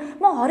रहेको हुन्छन्।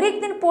 म हरेक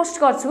दिन पोस्ट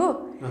गर्छु,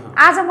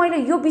 आज मैले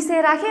यो विषय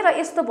राखेँ र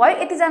यस्तो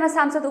भयो, यतिजना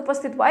सांसद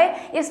उपस्थित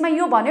भए, यसमा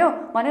यो भन्यो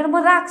भनेर म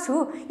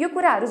राख्छु। यो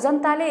कुराहरू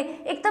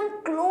जनताले एकदम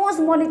क्लोज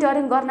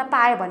मोनिटरिङ गर्न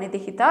पाए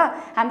भनेदेखि त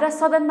हाम्रा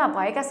सदनमा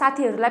भएका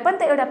साथीहरूलाई पनि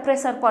त एउटा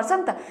प्रेसर पर्छ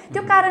नि त।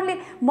 त्यो कारणले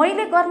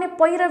मैले गर्ने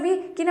पैरवी,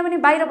 किनभने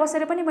बाहिर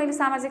बसेर पनि मैले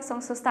सामाजिक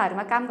सङ्घ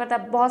संस्थाहरूमा काम गर्दा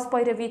बहस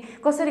पैरवी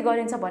कसरी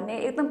गरिन्छ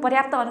भन्ने एकदम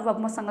पर्याप्त अनुभव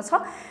मसँग छ।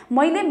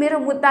 मैले मेरो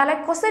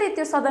मुद्दालाई कसरी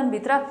त्यो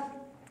सदनभित्र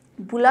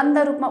बुलन्द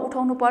रूपमा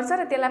उठाउनु पर्छ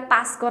र त्यसलाई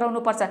पास गराउनु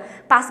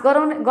पर्छ। पास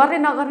गर्ने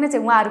नगर्ने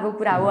चाहिँ उहाँहरूको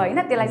कुरा हो, होइन?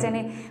 त्यसलाई चाहिँ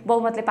नि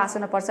बहुमतले पास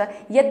हुनुपर्छ।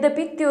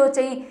 यद्यपि त्यो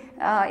चाहिँ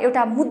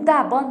एउटा मुद्दा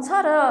बन्छ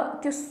र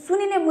त्यो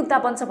सुनिने मुद्दा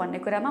बन्छ भन्ने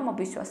कुरामा म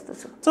विश्वस्त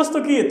छु। जस्तो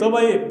कि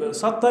तपाईँ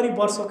 70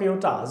 वर्षको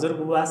एउटा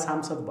हजुरबुबा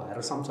सांसद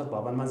भएर संसद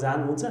भवनमा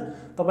जानुहुन्छ,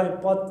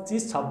 तपाईँ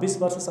 25-26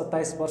 वर्ष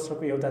 27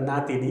 वर्षको एउटा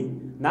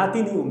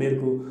नातिनी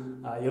उमेरको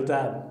एउटा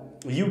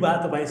युवा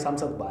तपाईँ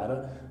संसद भएर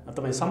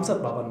तपाईँ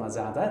संसद भवनमा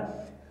जाँदा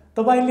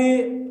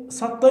तपाईले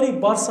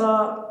 70 वर्ष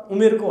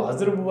उमेरको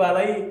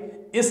हजुरबुबालाई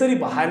यसरी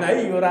भएन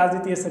है, यो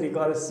राजनीति यसरी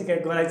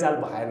गराइचाल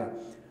भएन,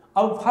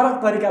 अब फरक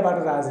तरिकाबाट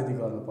राजनीति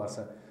गर्नुपर्छ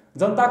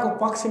जनताको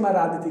पक्षमा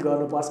राजनीति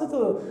गर्नुपर्छ,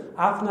 त्यो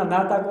आफ्ना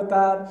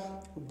नातागोता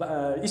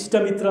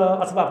इष्टमित्र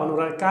अथवा भनौँ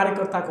र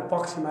कार्यकर्ताको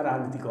पक्षमा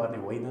राजनीति गर्ने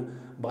होइन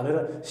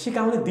भनेर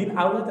सिकाउने दिन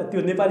आउला त,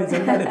 त्यो नेपाली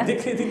जनताले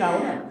देख्ने दिन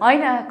आउला।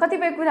 होइन,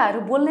 कतिपय कुराहरू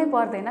बोल्नै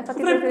पर्दैन,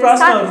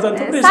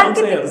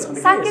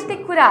 साङ्केतिक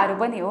कुराहरू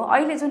पनि हो।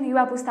 अहिले जुन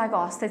युवा पुस्ताको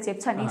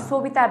हस्तक्षेप छ नि,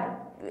 सोभिता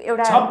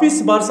एउटा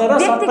 26 वर्ष र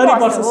 70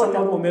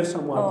 वर्षसम्मको उमेर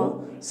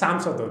समूहको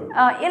सांसदहरू,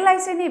 यसलाई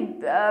चाहिँ नि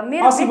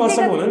मेरो 80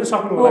 वर्षको हुन नि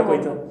सक्नु होला कोही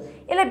त।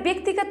 यसलाई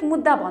व्यक्तिगत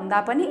मुद्दा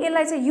भन्दा पनि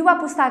यसलाई चाहिँ युवा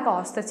पुस्ताको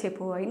हस्तक्षेप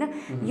हो होइन।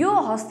 यो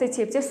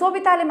हस्तक्षेप चाहिँ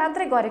सोभिताले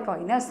मात्रै गरेको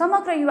होइन,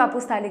 समग्र युवा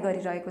पुस्ताले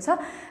गरिरहेको छ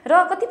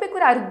र कतिपय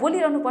कुराहरू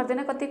बोलिरहनु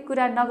पर्दैन, कति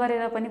कुरा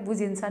नगरेर पनि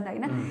बुझिन्छन्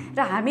होइन। र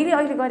हामीले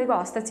अहिले गरेको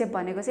हस्तक्षेप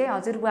भनेको चाहिँ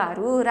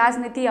हजुरबुवाहरू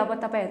राजनीति अब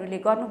तपाईँहरूले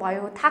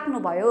गर्नुभयो,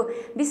 थाक्नुभयो,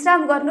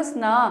 विश्राम गर्नुहोस्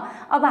न,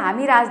 अब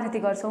हामी राजनीति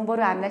गर्छौँ,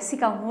 बरु हामीलाई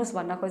सिकाउनुहोस्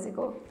भन्न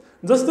खोजेको।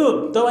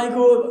 जस्तो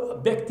तपाईँको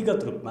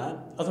व्यक्तिगत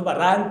रूपमा अथवा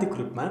राजनीतिक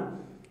रूपमा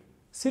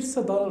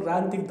शीर्ष दल,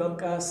 राजनीतिक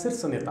दलका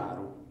शीर्ष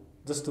नेताहरू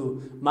जस्तो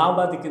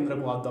माओवादी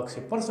केन्द्रको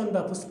अध्यक्ष प्रचण्ड,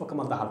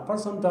 पुष्पकमल दाहाल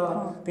प्रचण्ड,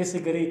 त्यसै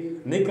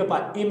गरी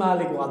नेकपा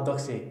एमालेको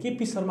अध्यक्ष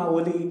केपी शर्मा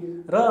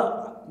ओली र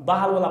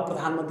बहालवाला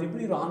प्रधानमन्त्री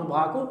पनि रहनु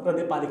भएको र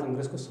नेपाली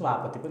काङ्ग्रेसको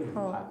सभापति पनि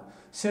हुनुभएको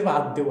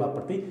शेरबहादुर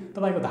देउवाप्रति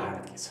तपाईँको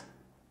धारणा के छ?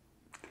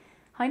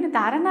 होइन,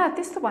 धारणा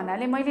त्यस्तो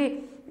भन्नाले मैले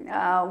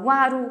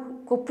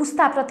उहाँहरूको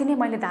पुस्ताप्रति नै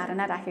मैले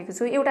धारणा राखेको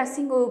छु। एउटा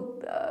सिङ्गो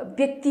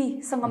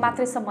व्यक्तिसँग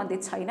मात्रै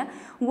सम्बन्धित छैन,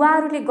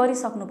 उहाँहरूले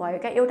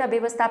गरिसक्नुभएका एउटा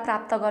व्यवस्था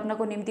प्राप्त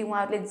गर्नको निम्ति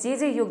उहाँहरूले जे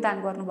जे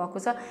योगदान गर्नुभएको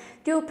छ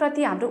त्यो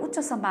प्रति हाम्रो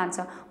उच्च सम्मान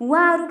छ।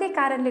 उहाँहरूकै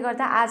कारणले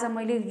गर्दा आज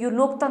मैले यो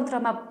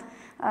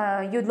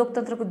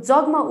लोकतन्त्रको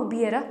जगमा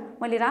उभिएर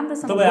मैले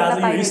राम्रोसँग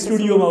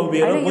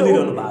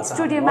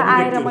स्टुडियोमा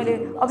आएर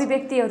मैले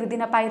अभिव्यक्तिहरू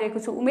दिन पाइरहेको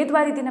छु,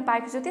 उम्मेदवारी दिन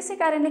पाएको छु। त्यसै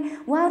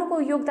कारणले उहाँहरूको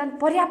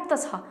योगदान पर्याप्त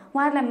छ,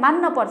 उहाँहरूलाई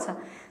मान्न पर्छ,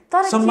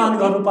 तर सम्मान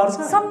गर्नुपर्छ,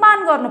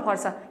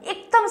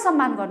 एकदम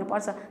सम्मान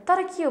गर्नुपर्छ।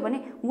 तर के हो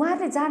भने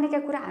उहाँहरूले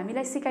जानेका कुरा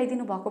हामीलाई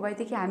सिकाइदिनु भएको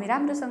भएदेखि हामी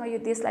राम्रोसँग यो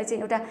देशलाई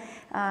चाहिँ एउटा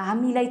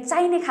हामीलाई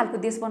चाहिने खालको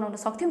देश बनाउन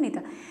सक्थ्यौँ नि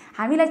त।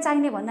 हामीलाई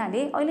चाहिने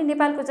भन्नाले अहिले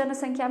नेपालको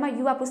जनसङ्ख्यामा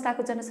युवा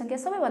पुस्ताको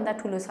जनसङ्ख्या सबैभन्दा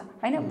ठुलो छ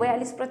होइन,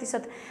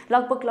 42%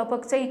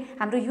 लगभग चाहिँ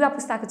हाम्रो युवा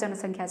पुस्ताको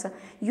जनसङ्ख्या छ।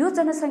 यो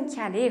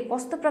जनसङ्ख्याले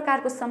कस्तो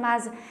प्रकारको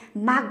समाज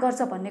माग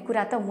गर्छ भन्ने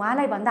कुरा त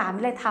उहाँलाई भन्दा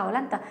हामीलाई थाहा होला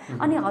नि त।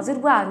 अनि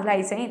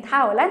हजुरबुवाहरूलाई चाहिँ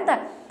थाहा होला नि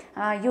त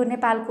यो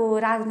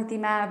नेपालको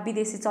राजनीतिमा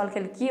विदेशी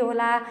चलखेल के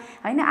होला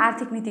होइन,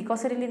 आर्थिक नीति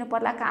कसरी लिनु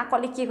पर्ला, कहाँ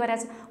कसले के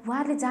गरेछ,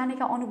 उहाँहरूले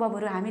जानेका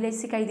अनुभवहरू हामीलाई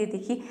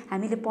सिकाइदिएदेखि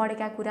हामीले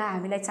पढेका कुरा,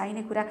 हामीलाई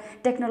चाहिने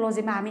कुरा,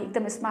 टेक्नोलोजीमा हामी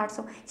एकदम स्मार्ट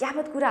छौँ,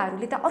 यावत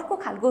कुराहरूले त अर्को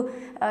खालको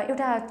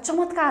एउटा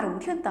चमत्कार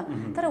हुन्थ्यो नि त।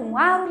 तर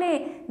उहाँहरूले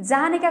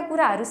जानेका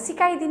कुराहरू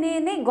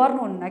सिकाइदिने नै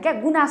गर्नुहुन्न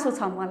क्या, गुनासो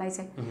छ मलाई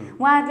चाहिँ।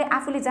 उहाँहरूले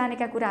आफूले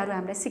जानेका कुराहरू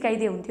हामीलाई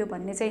सिकाइदिए हुन्थ्यो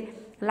भन्ने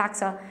चाहिँ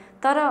लाग्छ।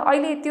 तर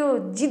अहिले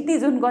त्यो जिद्दी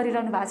जुन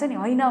गरिरहनु भएको छ नि,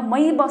 होइन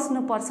मै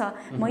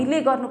बस्नुपर्छ, मैले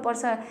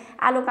गर्नुपर्छ,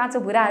 आलो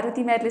काँचो भुराहरू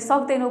तिमीहरूले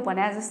सक्दैनौ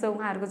भने जस्तो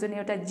उहाँहरूको जुन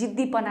एउटा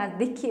जिद्दीपना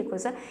देखिएको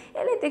छ,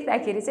 यसले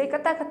देख्दाखेरि चाहिँ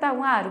कता कता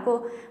उहाँहरूको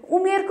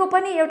उमेरको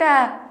पनि एउटा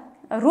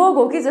रोग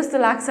हो कि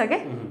जस्तो लाग्छ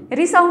क्या।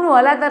 रिसाउनु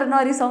होला तर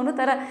नरिसाउनु।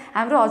 तर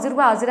हाम्रो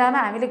हजुरबा हजुरआमा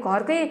हामीले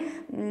घरकै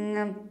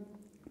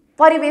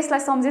परिवेशलाई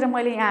सम्झेर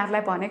मैले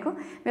यहाँहरूलाई भनेको,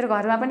 मेरो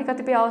घरमा पनि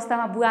कतिपय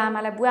अवस्थामा बुवा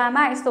आमालाई बुवा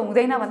आमा यस्तो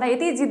हुँदैन भन्दा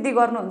यति जिद्दी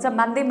गर्नुहुन्छ,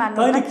 मान्दै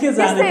मान्नु,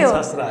 त्यस्तै हो,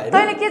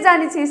 तैँले के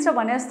जानिछिस् र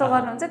भने जस्तो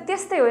गर्नुहुन्छ।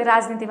 त्यस्तै हो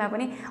राजनीतिमा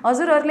पनि,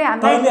 हजुरहरूले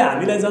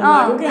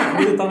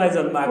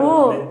हो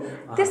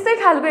त्यस्तै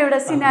खालको एउटा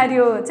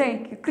सिनारियो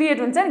चाहिँ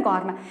क्रिएट हुन्छ नि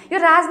घरमा। यो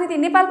राजनीति,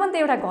 नेपाल पनि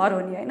त एउटा घर हो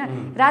नि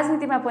होइन।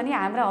 राजनीतिमा पनि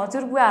हाम्रा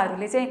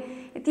हजुरबुवाहरूले चाहिँ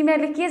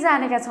तिमीहरूले के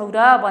जानेका छौ र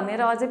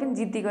भनेर अझै पनि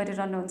जिद्दी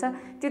गरिरहनुहुन्छ।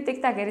 त्यो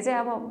देख्दाखेरि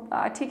चाहिँ अब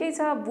ठिकै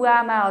छ,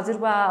 बुवा आमा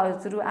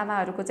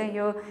हजुरआमाहरूको चाहिँ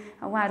यो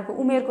उहाँहरूको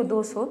उमेरको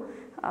दोष हो।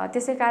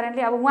 त्यसै कारणले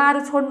अब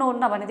उहाँहरू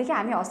छोड्नुहुन्न भनेदेखि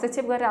हामी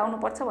हस्तक्षेप गरेर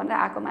आउनुपर्छ भनेर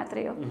आएको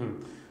मात्रै हो।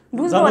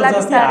 बुझ्नु होला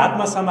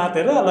हातमा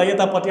समातेर ल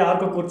यतापट्टि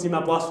अर्को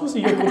कुर्सीमा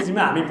बस्नुस्, यो कुर्सीमा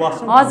हामी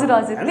बस्छौँ।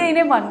 हजुर त्यही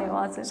नै भन्ने हो।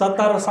 हजुर,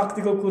 सत्ता र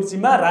शक्तिको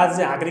कुर्सीमा,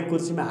 राज्य हाँक्ने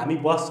कुर्सीमा हामी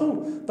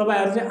बस्छौँ,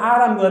 तपाईँहरू चाहिँ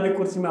आराम गर्ने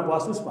कुर्सीमा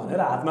बस्नुस् भनेर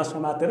हातमा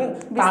समातेर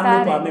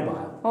तान्नु पर्ने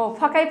भयो। हो,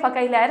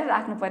 फकाइ ल्याएर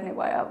राख्नुपर्ने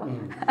भयो।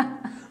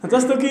 अब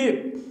जस्तो कि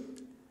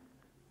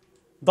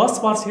 10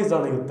 वर्षीय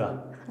जनयुद्ध,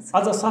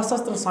 अझ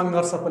सशस्त्र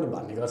सङ्घर्ष पनि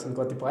भन्ने गर्छन्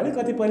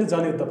कतिपयले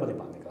जनयुद्ध पनि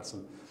भन्ने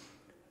गर्छन्।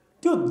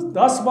 त्यो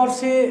 10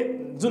 वर्षे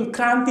जुन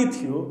क्रान्ति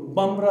थियो,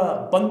 बम र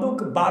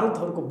बन्दुक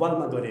बारुदहरूको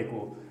बलमा गरिएको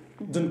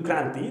जुन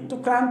क्रान्ति, त्यो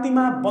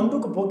क्रान्तिमा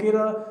बन्दुक बोकेर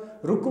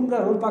रुकुम र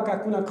रोल्पाका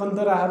कुना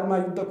कन्दराहरूमा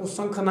युद्धको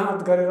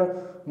शङ्खनाद गरेर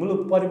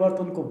मुलुक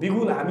परिवर्तनको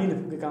बिगुल हामीले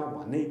फुकेका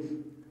भन्ने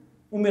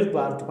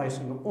उम्मेदवार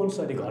तपाईँसँग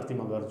ओन्सरी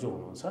घरतीमा गएर जो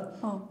हुनुहुन्छ,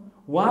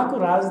 उहाँको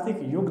राजनीतिक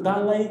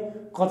योगदानलाई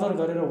कदर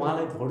गरेर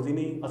उहाँलाई भोट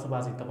दिने अथवा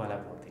चाहिँ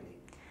तपाईँलाई भोट दिने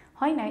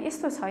होइन।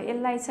 यस्तो छ,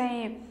 यसलाई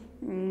चाहिँ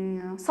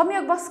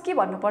संयोगवश के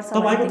भन्नुपर्छ,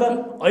 तपाईँको त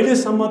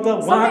अहिलेसम्म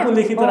त उहाँको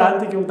लिखित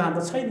राजनीतिक योगदान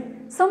त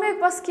छैन।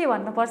 संयोगवश के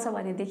भन्नुपर्छ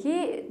भनेदेखि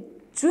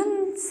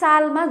जुन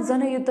सालमा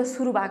जनयुद्ध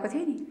सुरु भएको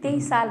थियो नि,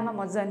 त्यही सालमा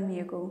म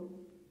जन्मिएको हो।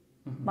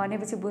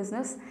 भनेपछि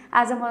बुझ्नुहोस्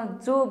आज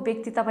म जो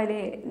व्यक्ति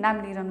तपाईँले नाम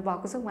लिइरहनु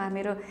भएको छ उहाँ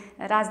मेरो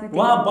राजनीति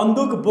उहाँ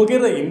बन्दुक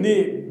बोकेर हिँड्ने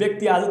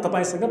व्यक्ति आज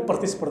तपाईँसँग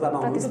प्रतिस्पर्धामा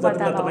हुनुहुन्छ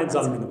जतिबेला तपाईँ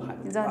जन्मिनु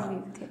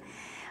थियो।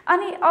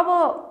 अनि अब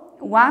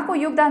उहाँको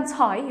योगदान छ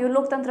है, यो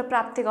लोकतन्त्र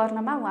प्राप्ति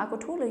गर्नमा उहाँको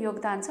ठुलो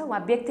योगदान छ। उहाँ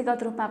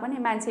व्यक्तिगत रूपमा पनि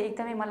मान्छे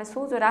एकदमै मलाई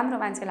सोझो राम्रो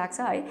मान्छे लाग्छ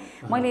है।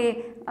 मैले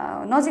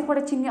नजिकबाट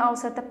चिन्ने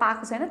अवसर त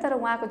पाएको छैन, तर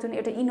उहाँको जुन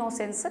एउटा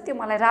इनोसेन्स छ त्यो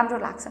मलाई राम्रो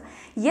लाग्छ।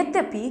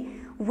 यद्यपि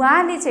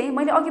उहाँले चाहिँ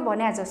मैले अघि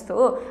भने जस्तो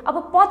हो, अब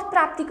पद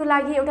प्राप्तिको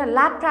लागि एउटा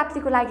लाभ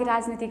प्राप्तिको लागि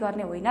राजनीति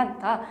गर्ने होइन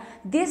नि त।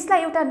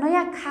 देशलाई एउटा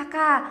नयाँ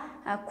खाका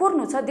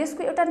कोर्नु छ,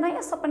 देशको एउटा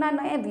नयाँ सपना,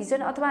 नयाँ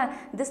भिजन अथवा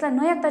देशलाई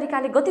नयाँ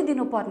तरिकाले गति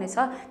दिनुपर्नेछ।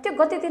 त्यो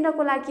गति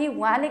दिनको लागि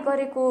उहाँले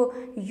गरेको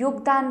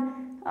योगदान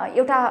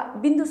एउटा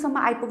बिन्दुसम्म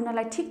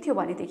आइपुग्नलाई ठिक थियो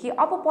भनेदेखि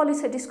अब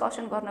पोलिसी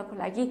डिस्कसन गर्नको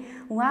लागि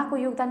उहाँको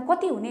योगदान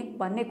कति हुने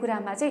भन्ने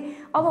कुरामा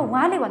चाहिँ अब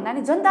उहाँले भन्दा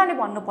नि जनताले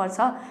भन्नुपर्छ।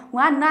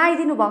 उहाँ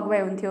नआइदिनु भएको भए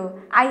हुन्थ्यो,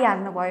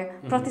 आइहाल्नु भयो,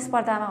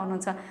 प्रतिस्पर्धामा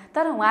हुनुहुन्छ,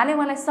 तर उहाँले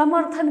मलाई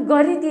समर्थन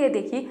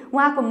गरिदिएदेखि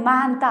उहाँको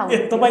महानता हो।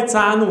 तपाईँ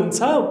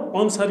चाहनुहुन्छ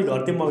अनुसारी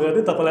घरती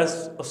मगरले तपाईँलाई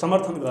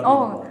समर्थन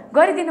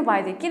गरिदिनु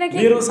भएदेखि, किनकि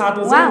मेरो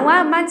साथो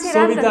उहाँ मान्छे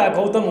सविता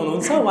गौतम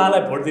हुनुहुन्छ,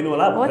 उहाँलाई भोट दिनु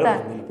होला हो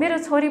त। मेरो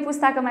छोरी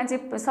पुस्ताको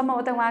मान्छे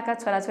सम्भवतः उहाँका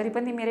छोराछोरी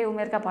पनि मेरै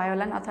उमेरका भयो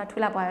होला अथवा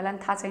ठुला भयो होला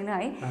थाहा छैन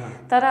है,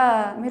 तर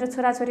मेरो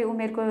छोराछोरी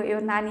उमेरको यो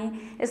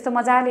नानी यस्तो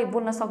मजाले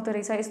बोल्न सक्दो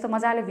रहेछ, यस्तो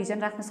मजाले भिजन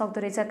राख्न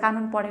सक्दो रहेछ,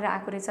 कानुन पढेर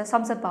आएको रहेछ,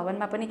 संसद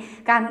भवनमा पनि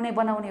कानुनै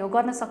बनाउने हो,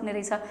 गर्न सक्ने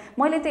रहेछ।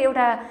 मैले त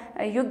एउटा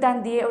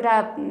योगदान दिएँ, एउटा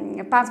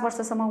 5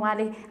 वर्षसम्म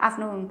उहाँले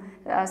आफ्नो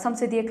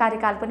संसदीय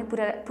कार्यकाल पनि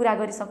पुरा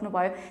गरिसक्नु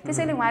भयो।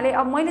 त्यसैले उहाँले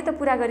अब मैले त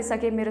पुरा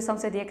गरिसकेँ मेरो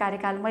संसदीय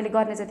कार्यकाल, मैले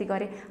गर्ने जति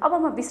गरेँ, अब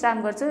म विश्राम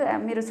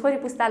गर्छु, मेरो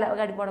छोरी पुस्तालाई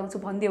अगाडि बढाउँछु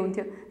भन्दै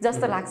हुन्थ्यो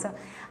जस्तो लाग्छ।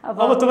 अब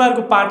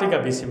तपाईँहरूको पार्टीका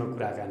विषयमा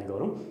कुराकानी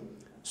गरौँ।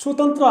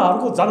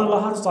 स्वतन्त्रहरूको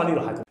जनलहर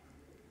चलिरहेको,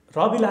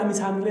 रवि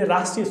लामिछानेले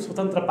राष्ट्रिय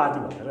स्वतन्त्र पार्टी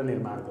भनेर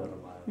निर्माण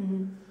गर्नुभयो।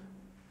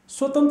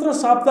 स्वतन्त्र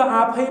शब्द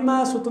आफैमा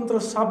स्वतन्त्र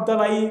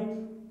शब्दलाई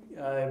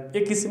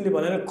एक किसिमले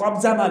भनेर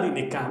कब्जामा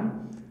लिने काम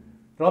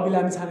रवि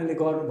लामिछानेले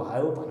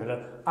गर्नुभयो भनेर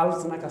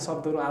आलोचनाका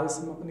शब्दहरू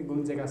आजसम्म पनि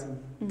गुन्जेका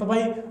छन्।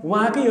 तपाईँ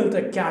उहाँकै एउटा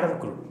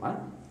क्याडरको रूपमा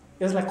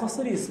यसलाई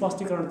कसरी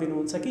स्पष्टीकरण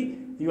दिनुहुन्छ कि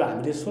यो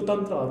हामीले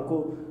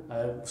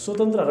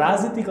स्वतन्त्र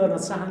राजनीति गर्न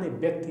चाहने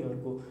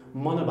व्यक्तिहरूको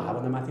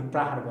मनोभावनामाथि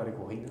प्रहार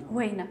गरेको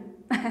होइन?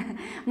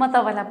 म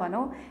तपाईँलाई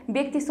भनौँ,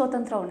 व्यक्ति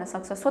स्वतन्त्र हुन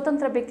सक्छ।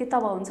 स्वतन्त्र व्यक्ति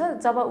तब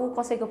हुन्छ जब ऊ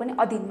कसैको पनि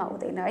अधीनमा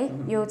हुँदैन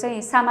है। यो चाहिँ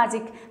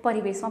सामाजिक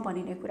परिवेशमा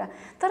भनिने कुरा।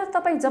 तर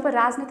तपाईँ जब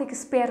राजनीतिक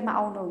स्पेयरमा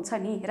आउनुहुन्छ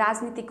नि,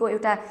 राजनीतिको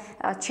एउटा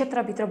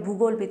क्षेत्रभित्र,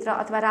 भूगोलभित्र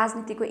अथवा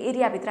राजनीतिको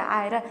एरियाभित्र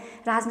आएर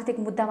राजनीतिक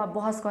मुद्दामा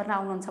बहस गर्न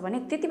आउनुहुन्छ भने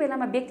त्यति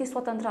बेलामा व्यक्ति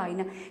स्वतन्त्र होइन,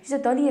 यो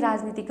चाहिँ दलीय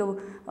राजनीतिको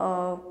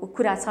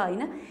कुरा छ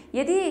होइन।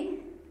 यदि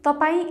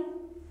तपाईँ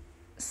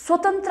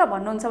स्वतन्त्र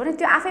भन्नुहुन्छ भने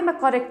त्यो आफैमा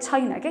करेक्ट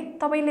छैन के।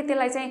 तपाईँले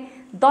त्यसलाई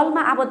चाहिँ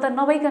दलमा आबद्ध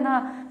नभइकन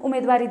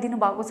उम्मेदवारी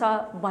दिनुभएको छ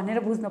भनेर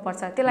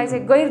बुझ्नुपर्छ। त्यसलाई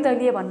चाहिँ गैर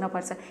दलीय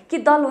भन्नुपर्छ, कि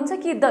दल हुन्छ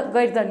कि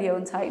गैर दलीय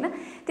हुन्छ होइन।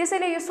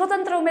 त्यसैले यो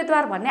स्वतन्त्र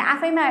उम्मेदवार भन्ने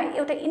आफैमा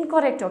एउटा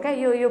इन्करेक्ट हो क्या,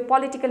 यो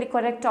पोलिटिकली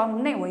करेक्ट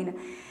टर्म नै होइन।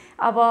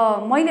 अब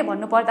मैले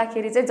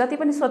भन्नुपर्दाखेरि चाहिँ जति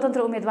पनि स्वतन्त्र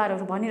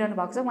उम्मेदवारहरू भनिरहनु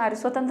भएको छ उहाँहरू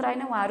स्वतन्त्र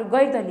होइन, उहाँहरू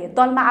गैर दलीय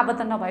दलमा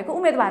आबद्ध नभएको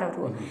उम्मेदवारहरू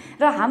हो।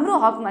 र हाम्रो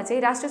हकमा चाहिँ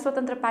राष्ट्रिय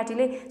स्वतन्त्र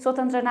पार्टीले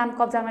स्वतन्त्र नाम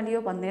कब्जामा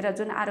लियो भनेर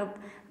जुन आरोप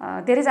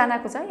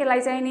धेरैजनाको छ,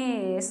 यसलाई चाहिँ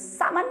नि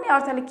सामान्य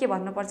अर्थले के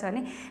भन्नुपर्छ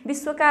भने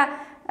विश्वका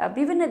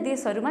विभिन्न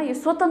देशहरूमा यो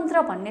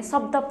स्वतन्त्र भन्ने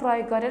शब्द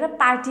प्रयोग गरेर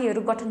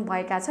पार्टीहरू गठन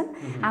भएका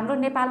छन्। हाम्रो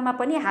नेपालमा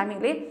पनि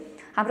हामीले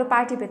हाम्रो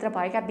पार्टीभित्र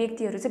भएका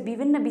व्यक्तिहरू चाहिँ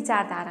विभिन्न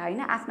विचारधारा होइन,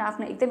 आफ्नो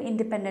आफ्नो एकदम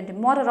इन्डिपेन्डेन्ट,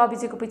 म र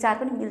रविजीको विचार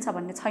पनि मिल्छ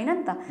भन्ने छैन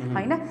नि त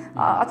होइन,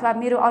 अथवा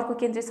मेरो अर्को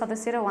केन्द्रीय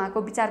सदस्य र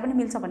उहाँको विचार पनि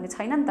मिल्छ भन्ने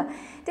छैन नि त।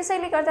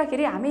 त्यसैले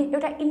गर्दाखेरि हामी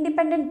एउटा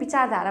इन्डिपेन्डेन्ट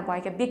विचारधारा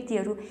भएका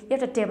व्यक्तिहरू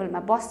एउटा टेबलमा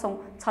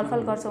बस्छौँ,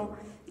 छलफल गर्छौँ,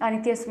 अनि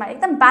त्यसमा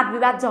एकदम वाद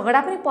विवाद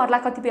झगडा पनि पर्ला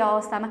कतिपय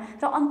अवस्थामा,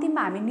 र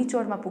अन्तिममा हामी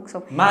निचोडमा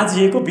पुग्छौँ।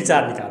 माझिएको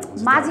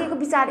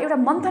विचार एउटा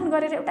मन्थन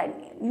गरेर एउटा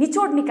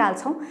निचोड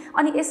निकाल्छौँ।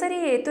 अनि यसरी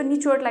त्यो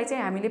निचोडलाई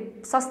चाहिँ हामीले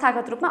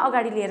संस्थागत रूपमा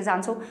अगाडि लिएर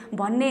जान्छौँ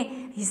भन्ने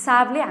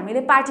हिसाबले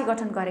हामीले पार्टी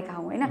गठन गरेका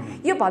हौँ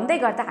होइन। यो भन्दै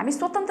गर्दा हामी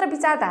स्वतन्त्र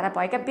विचारधारा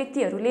भएका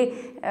व्यक्तिहरूले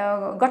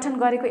गठन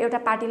गरेको एउटा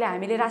पार्टीलाई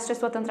हामीले राष्ट्रिय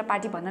स्वतन्त्र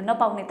पार्टी भन्न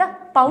नपाउने त,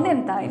 पाउने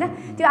नि त होइन।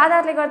 त्यो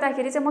आधारले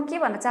गर्दाखेरि चाहिँ म के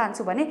भन्न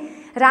चाहन्छु भने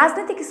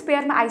राजनीतिक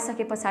स्पेयरमा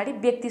आइसके पछाडि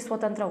व्यक्ति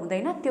स्वतन्त्र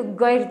हुँदैन, त्यो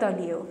गैर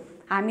दलीय हो।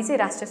 हामी चाहिँ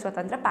राष्ट्रिय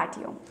स्वतन्त्र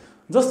पार्टी हौ।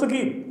 जस्तो कि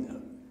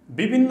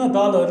विभिन्न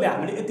दलहरूले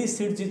हामीले यति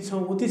सिट जित्छौँ,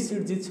 उति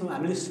सिट जित्छौँ,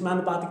 हामीले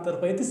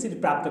समानुपातिकतर्फ यति सिट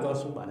प्राप्त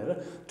गर्छौँ भनेर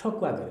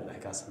ठकुवा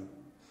गरिरहेका छन्।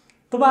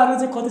 तपाईँहरूले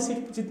चाहिँ कति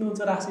सिट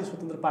जित्नुहुन्छ राष्ट्रिय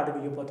स्वतन्त्र पार्टीको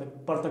यो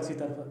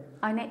प्रत्यक्षतर्फ?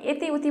 होइन,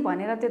 यति उति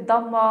भनेर त्यो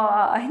दम्ब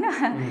होइन,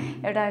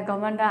 एउटा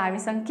घमण्ड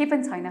हामीसँग के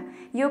पनि छैन।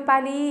 यो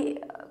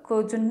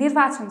पालिको जुन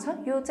निर्वाचन छ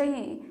यो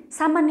चाहिँ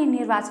सामान्य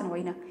निर्वाचन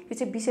होइन, यो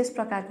चाहिँ विशेष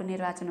प्रकारको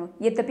निर्वाचन हो।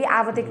 यद्यपि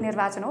आवधिक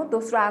निर्वाचन हो,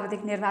 दोस्रो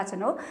आवधिक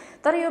निर्वाचन हो,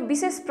 तर यो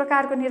विशेष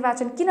प्रकारको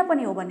निर्वाचन किन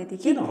पनि हो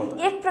भनेदेखि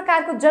एक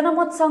प्रकारको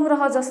जनमत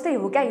सङ्ग्रह जस्तै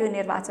हो क्या यो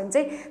निर्वाचन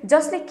चाहिँ,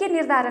 जसले के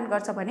निर्धारण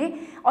गर्छ भने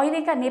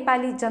अहिलेका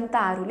नेपाली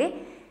जनताहरूले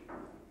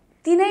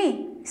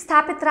तिनै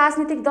स्थापित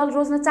राजनीतिक दल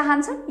रोज्न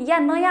चाहन्छन् या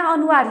नयाँ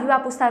अनुहार युवा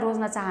पुस्ता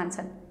रोज्न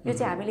चाहन्छन्, यो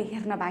चाहिँ हामीले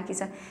हेर्न बाँकी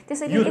छ।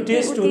 त्यसैले यो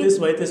टेस्ट हो, त्यसो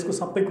भए त्यसको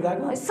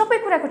सबै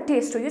कुराको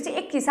टेस्ट हो। यो चाहिँ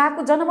एक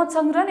हिसाबको जनमत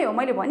सङ्ग्रह नै हो।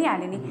 मैले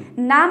भनिहालेँ नि,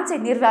 नाम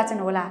चाहिँ निर्वाचन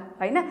होला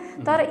होइन,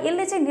 तर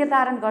यसले चाहिँ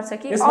निर्धारण गर्छ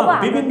कि अब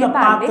विभिन्न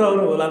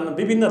पात्रहरू होलान्,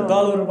 विभिन्न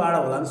दलहरूबाट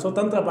होलान्,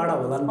 स्वतन्त्रबाट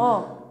होलान्,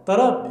 तर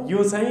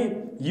यो चाहिँ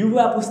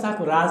युवा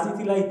पुस्ताको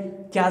राजनीतिलाई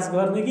क्याच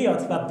गर्ने कि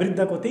अथवा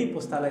वृद्धको त्यही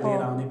पुस्तालाई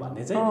लिएर आउने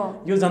भन्ने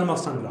चाहिँ यो जनमत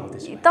सङ्ग्रह हो।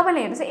 त्यसो तपाईँले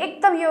हेर्नुहोस्,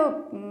 एकदम यो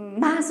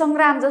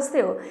महासङ्ग्राम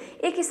जस्तै हो।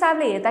 एक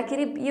हिसाबले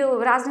हेर्दाखेरि यो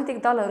राजनीतिक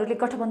दलहरूले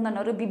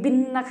गठबन्धनहरू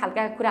विभिन्न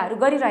खालका कुराहरू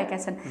गरिरहेका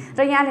छन्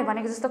र यहाँले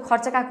भनेको जस्तो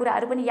खर्चका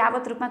कुराहरू पनि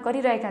यावत रूपमा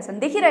गरिरहेका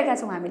छन्, देखिरहेका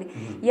छौँ हामीले।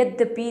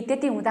 यद्यपि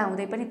त्यति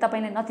हुँदाहुँदै पनि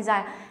तपाईँले नतिजा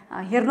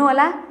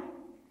हेर्नुहोला,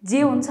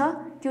 जे हुन्छ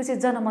त्यो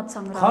चाहिँ जनमत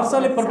सङ्ग्रह।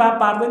 खर्चले प्रभाव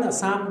पार्दैन,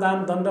 साम दाम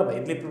दण्ड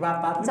भेदले प्रभाव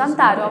पार्दैन।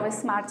 जनताहरू अब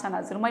स्मार्ट छन्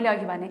हजुर। मैले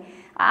अघि भने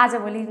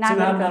आजभोलि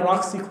नागरिकहरू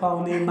रक्सी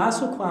खुवाउने,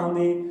 मासु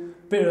खुवाउने,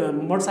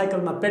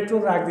 मोटरसाइकलमा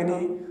पेट्रोल राखिदिने,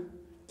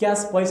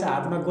 क्यास पैसा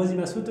हातमा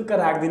गोजीमा सुटुक्क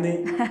राखिदिने,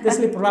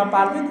 त्यसले प्रभाव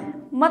पार्दैन।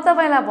 म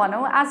तपाईँलाई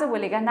भनौँ,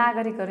 आजभोलिका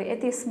नागरिकहरू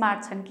यति स्मार्ट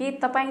छन् कि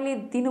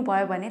तपाईँले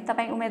दिनुभयो भने,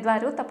 तपाईँ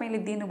उम्मेदवार हो, तपाईँले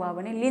दिनुभयो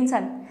भने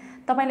लिन्छन्,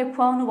 तपाईँले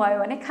खुवाउनु भयो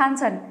भने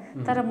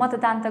खान्छन्। तर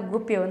मतदान त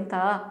गोप्य हो नि त।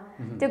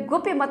 त्यो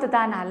गोप्य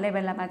मतदान हाल्ने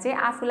बेलामा चाहिँ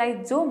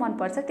आफूलाई जो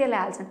मनपर्छ त्यसलाई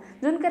हाल्छन्,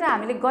 जुन कुरा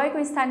हामीले गएको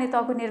स्थानीय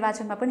तहको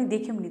निर्वाचनमा पनि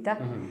देख्यौँ नि त।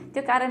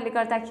 त्यो कारणले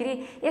गर्दाखेरि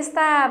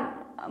यस्ता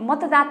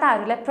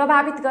मतदाताहरूलाई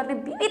प्रभावित गर्ने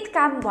विविध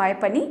काम भए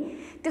पनि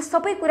त्यो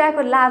सबै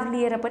कुराको लाभ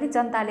लिएर पनि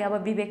जनताले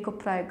अब विवेकको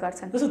प्रयोग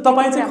गर्छन्। जस्तो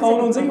तपाईँ चाहिँ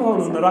खुवाउनुहुन्छ कि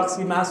खुवाउनुहुन्न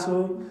रक्सी,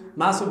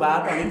 मासु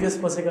भात, अनि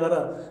त्यसपछि गएर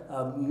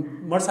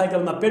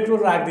मोटरसाइकलमा पेट्रोल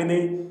राखिदिने,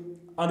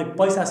 अनि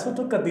पैसा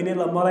सुटुक्क दिने,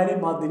 ल मलाई नै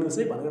मत दिनुहोस्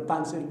है भनेर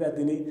 500 रुपियाँ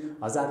दिने,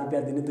 1000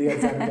 रुपियाँ दिने,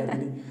 2000 रुपियाँ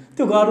दिने,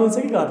 त्यो गर्नुहुन्छ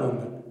कि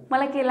गर्नुहुन्न?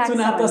 मलाई के लाग्छ,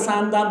 चुनाव त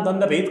सामदाम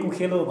दण्ड भेदको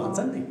खेल हो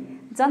भन्छन् नि।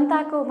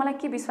 जनताको मलाई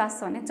के विश्वास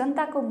छ भने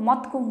जनताको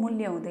मतको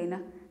मूल्य हुँदैन,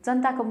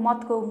 जनताको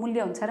मतको मूल्य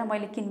हुन्छ र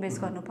मैले किनबेच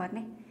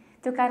गर्नुपर्ने।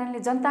 त्यो कारणले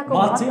जनताको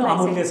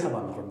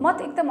मत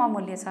एकदम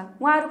अमूल्य छ।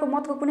 उहाँहरूको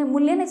मतको कुनै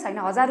मूल्य नै छैन।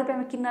 1000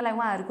 रुपियाँमा किन्नलाई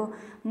उहाँहरूको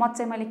मत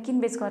चाहिँ मैले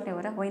किनबेच गर्ने हो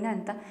र होइन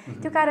नि त।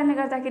 त्यो कारणले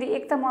गर्दाखेरि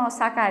एक त म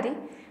शाकाहारी,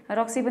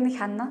 रक्सी पनि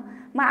खान्न,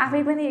 म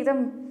आफै पनि एकदम,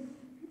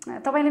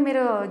 तपाईँले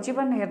मेरो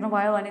जीवन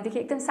हेर्नुभयो भनेदेखि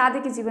एकदम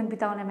सादेकी जीवन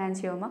बिताउने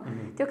मान्छे हो म।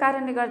 त्यो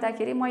कारणले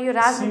गर्दाखेरि म यो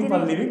राजनीति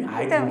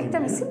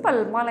एकदम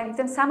सिम्पल, मलाई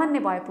एकदम सामान्य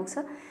भए पुग्छ।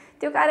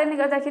 त्यो कारणले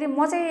गर्दाखेरि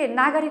म चाहिँ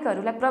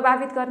नागरिकहरूलाई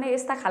प्रभावित गर्ने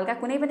यस्ता खालका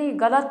कुनै पनि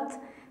गलत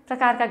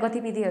प्रकारका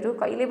गतिविधिहरू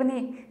कहिले पनि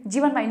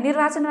जीवनमा,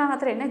 निर्वाचनमा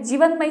मात्र होइन,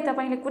 जीवनमै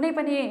तपाईँले कुनै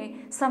पनि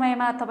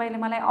समयमा तपाईँले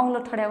मलाई औँलो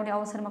ठड्याउने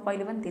अवसरमा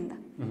कहिले पनि दिन्न।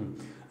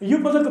 यो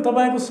पटक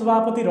तपाईँको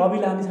सभापति रवि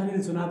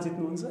लामिछानेले चुनाव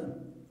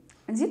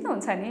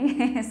जित्नुहुन्छ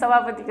नि।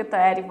 सभापतिको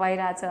तयारी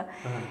भइरहेछ।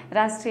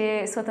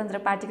 राष्ट्रिय स्वतन्त्र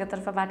पार्टीको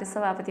तर्फबाट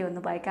सभापति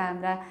हुनुभएका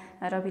हाम्रा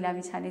रवि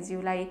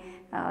लामिछानेज्यूलाई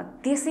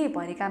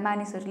देशैभरिका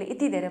मानिसहरूले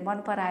यति धेरै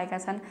मन पराएका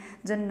छन्।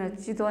 जुन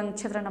चितवन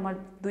क्षेत्र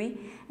नम्बर 2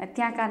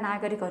 त्यहाँका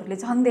नागरिकहरूले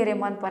झन् धेरै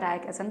मन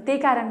पराएका छन्। त्यही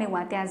कारणले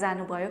उहाँ त्यहाँ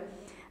जानुभयो।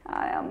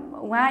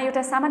 उहाँ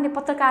एउटा सामान्य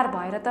पत्रकार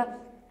भएर त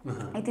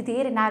यति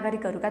धेरै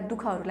नागरिकहरूका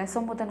दुःखहरूलाई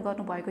सम्बोधन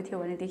गर्नुभएको थियो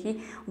भनेदेखि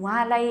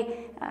उहाँलाई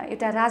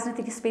एउटा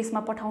राजनीतिक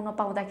स्पेसमा पठाउन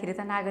पाउँदाखेरि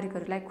त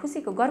नागरिकहरूलाई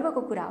खुसीको,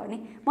 गर्वको कुरा हो नि,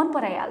 मन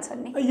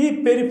पराइहाल्छन् नि।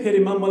 यही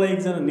फेरिमा मलाई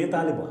एकजना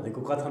नेताले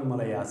भनेको कथन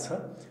मलाई याद छ।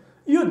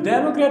 यो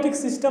डेमोक्रेटिक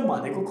सिस्टम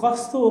भनेको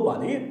कस्तो हो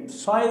भने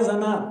 100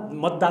 जना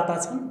मतदाता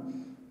छन्,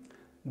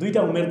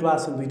 2टा उम्मेदवार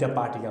छन्, 2टा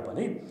पार्टीका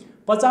भने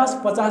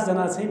 50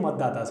 जना चाहिँ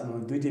मतदाता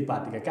छन् दुईटै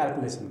पार्टीका,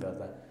 क्याल्कुलेसन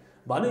गर्दा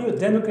भने यो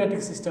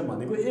डेमोक्रेटिक सिस्टम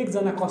भनेको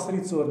एकजना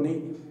कसरी चोर्ने,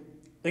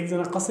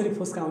 एकजना कसरी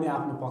फुस्काउने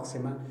आफ्नो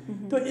पक्षमा,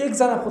 त्यो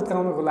एकजना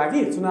फुस्काउनको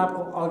लागि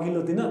चुनावको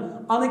अघिल्लो दिन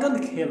अनेकन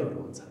खेलहरू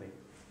हुन्छ अरे।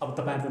 अब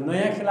तपाईँ त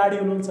नयाँ खेलाडी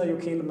हुनुहुन्छ, यो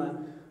खेलमा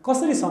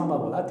कसरी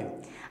सम्भव होला त्यो?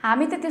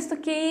 हामी त त्यस्तो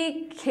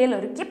केही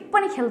खेलहरू के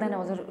पनि खेल्दैन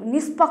हजुर,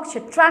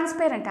 निष्पक्ष,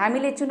 ट्रान्सपेरेन्ट।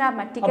 हामीले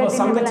चुनावमा टिकट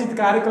संगठित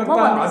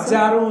कार्यकर्ता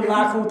हजारौं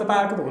लाखौं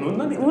तपाईहरुको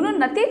त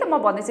हुनुहुन्न। त्यही त म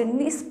भन्दैछु,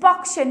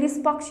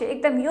 निष्पक्ष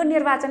एकदम। यो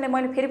निर्वाचनले,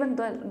 मैले फेरि पनि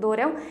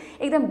दोहोर्याउँ,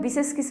 एकदम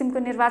विशेष किसिमको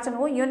निर्वाचन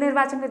हो। यो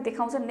निर्वाचनले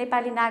देखाउँछ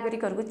नेपाली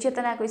नागरिकहरूको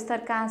चेतनाको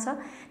स्तर कहाँ छ,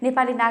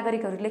 नेपाली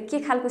नागरिकहरूले के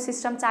खालको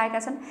सिस्टम चाहेका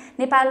छन्,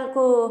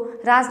 नेपालको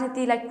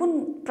राजनीतिलाई कुन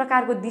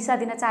प्रकारको दिशा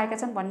दिन चाहेका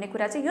छन् भन्ने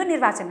कुरा चाहिँ यो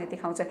निर्वाचनले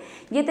देखाउँछ।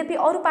 यद्यपि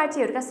अरू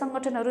पार्टीहरूका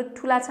सङ्गठनहरू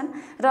ठुला छन्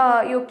र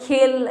यो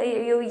खेल,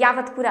 यो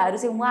यावत कुराहरू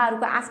चाहिँ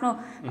उहाँहरूको आफ्नो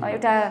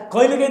एउटा,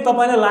 कहिलेकाहीँ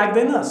तपाईँलाई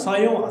लाग्दैन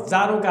सयौं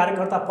हजारौं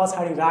कार्यकर्ता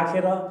पछाडि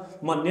राखेर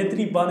म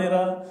नेत्री बनेर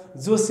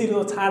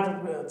जोसिलो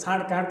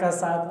छाँडकाँडका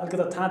साथ,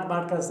 अलिकति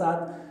ठाँटबाँडका साथ,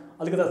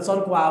 अलिकति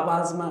चर्को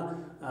आवाजमा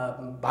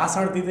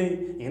भाषण दिँदै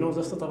हिँडौँ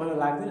जस्तो तपाईँलाई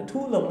लाग्दैन?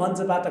 ठुलो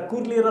मञ्चबाट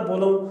कुर्लिएर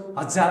बोलौँ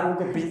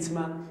हजारौंको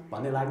बिचमा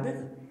भन्ने लाग्दैन?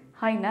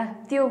 होइन,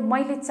 त्यो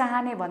मैले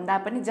चाहने भन्दा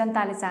पनि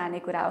जनताले चाहने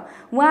कुरा हो।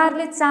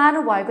 उहाँहरूले चाहनु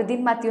भएको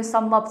दिनमा त्यो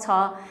सम्भव छ,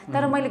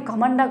 तर मैले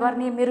घमण्ड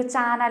गर्ने मेरो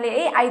चाहनाले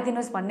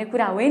आइदिनुहोस् भन्ने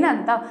कुरा होइन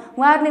नि त।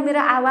 उहाँहरूले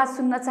मेरो आवाज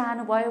सुन्न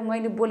चाहनुभयो,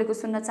 मैले बोलेको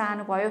सुन्न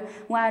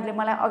चाहनुभयो, उहाँहरूले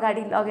मलाई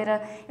अगाडि लगेर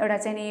एउटा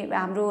चाहिँ नि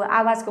हाम्रो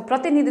आवाजको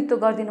प्रतिनिधित्व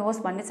गरिदिनुहोस्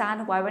भन्ने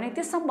चाहनुभयो भने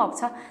त्यो सम्भव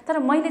छ। तर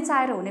मैले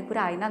चाहेर हुने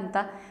कुरा होइन नि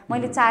त।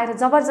 मैले चाहेर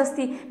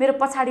जबरजस्ती मेरो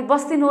पछाडि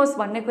बस्दिनुहोस्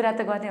भन्ने कुरा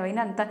त गर्ने होइन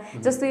नि त।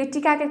 जस्तो यो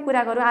टिकाकै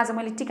कुरा गरौँ, आज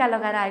मैले टिका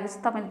लगाएर आएको छु,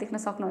 तपाईँले देख्न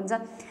सक्नुहुन्छ।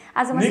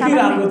 आज म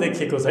राम्रो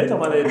देखिएको छ है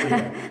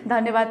तपाईले।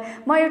 धन्यवाद।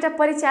 म एउटा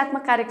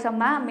परिचयात्मक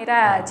कार्यक्रममा मेरा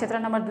क्षेत्र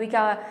नम्बर 2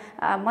 का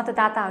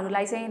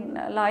मतदाताहरूलाई चाहिँ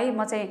ल है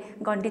म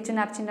चाहिँ घण्टी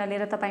चुनाव चिन्ह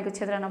लिएर तपाईँको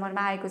क्षेत्र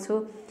नम्बरमा आएको छु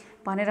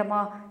भनेर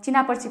म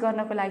चिनापर्ची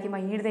गर्नको लागि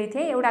म हिँड्दै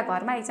थिएँ। एउटा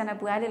घरमा एकजना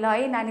बुवाले ल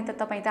है नानी त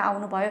तपाईँ त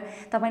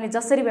आउनुभयो, तपाईँले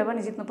जसरी भए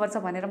पनि जित्नुपर्छ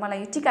भनेर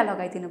मलाई यो टिका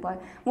लगाइदिनु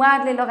भयो।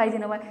 उहाँहरूले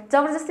लगाइदिनु भयो,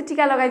 जबरजस्ती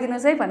टिका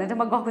लगाइदिनुहोस् है भनेर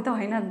म गएको त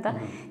होइन नि त।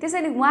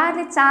 त्यसैले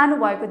उहाँहरूले चाहनु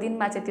भएको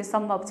दिनमा चाहिँ त्यो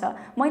सम्भव छ,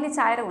 मैले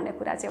चाहेर हुने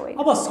कुरा चाहिँ होइन।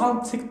 अब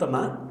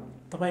संक्षिप्तमा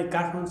तपाईँ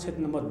काठमाडौँ क्षेत्र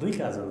नम्बर 2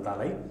 का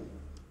जनतालाई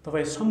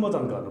तपाईँ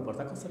सम्बोधन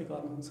गर्नुपर्दा कसरी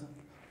गर्नुहुन्छ?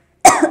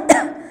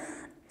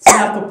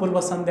 चुनावको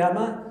पूर्व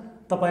सन्ध्यामा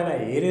तपाईँलाई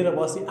हेरेर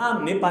बसी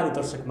आम नेपाली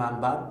दर्शक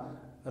महानुभाव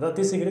र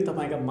त्यसै गरी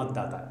तपाईँका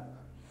मतदाता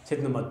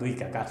क्षेत्र नम्बर 2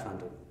 का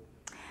काठमाडौँ,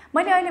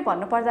 मैले अहिले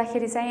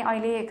भन्नुपर्दाखेरि चाहिँ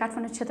अहिले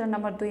काठमाडौँ क्षेत्र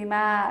नम्बर 2 मा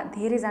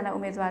धेरैजना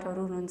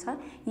उम्मेदवारहरू हुनुहुन्छ।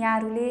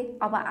 यहाँहरूले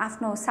अब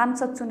आफ्नो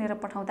सांसद चुनेर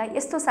पठाउँदा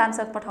यस्तो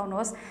सांसद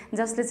पठाउनुहोस्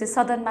जसले चाहिँ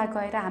सदनमा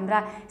गएर हाम्रा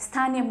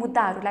स्थानीय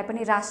मुद्दाहरूलाई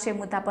पनि राष्ट्रिय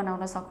मुद्दा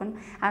बनाउन सकुन्।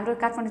 हाम्रो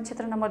काठमाडौँ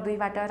क्षेत्र नम्बर 2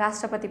 बाट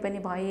राष्ट्रपति पनि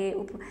भए,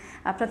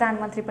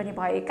 प्रधानमन्त्री पनि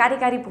भए,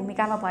 कार्यकारी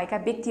भूमिकामा भएका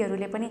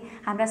व्यक्तिहरूले पनि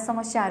हाम्रा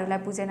समस्याहरूलाई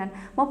बुझेनन्।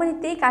 म पनि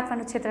त्यही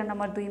काठमाडौँ क्षेत्र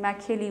नम्बर 2 मा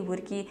खेली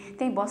हुर्की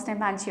त्यही बस्ने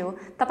मान्छे हो।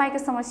 तपाईँको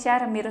समस्या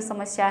र मेरो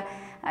समस्या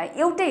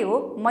एउटै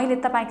हो। मैले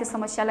तपाईँको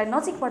समस्यालाई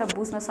नजिकबाट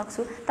बुझ्न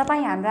सक्छु।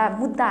 तपाईँ हाम्रा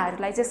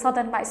मुद्दाहरूलाई चाहिँ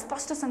सदनमा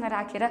स्पष्टसँग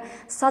राखेर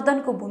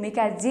सदनको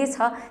भूमिका जे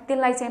छ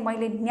त्यसलाई चाहिँ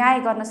मैले न्याय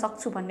गर्न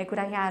सक्छु भन्ने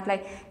कुरा यहाँहरूलाई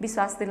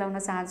विश्वास दिलाउन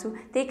चाहन्छु।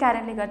 त्यही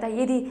कारणले गर्दा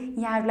यदि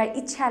यहाँहरूलाई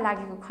इच्छा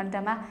लागेको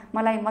खण्डमा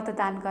मलाई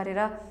मतदान गरेर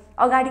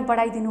अगाडि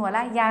बढाइदिनु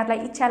होला। यहाँहरूलाई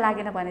इच्छा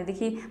लागेन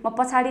भनेदेखि म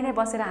पछाडि नै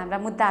बसेर हाम्रा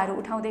मुद्दाहरू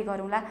उठाउँदै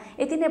गरौँला।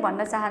 यति नै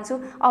भन्न चाहन्छु।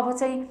 अब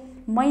चाहिँ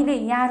मैले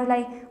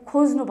यहाँहरूलाई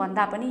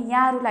खोज्नुभन्दा पनि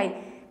यहाँहरूलाई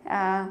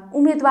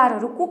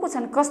उम्मेदवारहरू को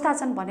छन्, कस्ता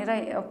छन्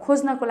भनेर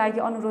खोज्नको लागि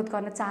अनुरोध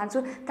गर्न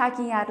चाहन्छु,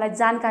 ताकि यहाँहरूलाई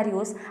जानकारी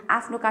होस्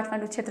आफ्नो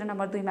काठमाडौँ क्षेत्र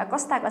नम्बर 2 मा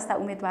कस्ता कस्ता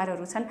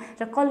उम्मेदवारहरू छन्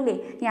र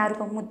कसले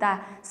यहाँहरूको मुद्दा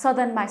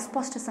सदनमा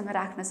स्पष्टसँग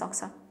राख्न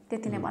सक्छ।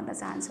 त्यति नै भन्न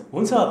चाहन्छु।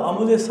 हुन्छ,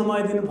 अमूल्य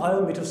समय दिनुभयो,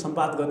 मिठो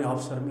सम्वाद गर्ने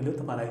अवसर मिल्यो।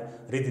 तपाईँलाई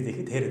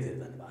हृदयदेखि धेरै धेरै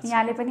धन्यवाद।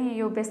 यहाँले पनि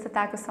यो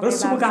व्यस्तताको समय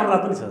शुभकामना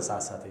पनि छ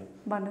साथसाथै।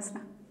 भन्नुहोस् न।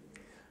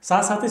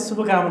 साथसाथै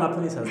शुभकामना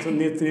पनि छ।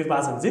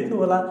 निर्वाचन जित्नु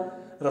होला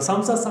र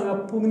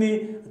संसदसँग पुग्ने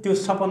त्यो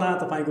सपना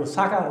तपाईँको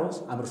साकार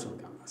होस्, हाम्रो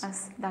शुभकामना छ।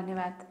 हस्,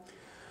 धन्यवाद।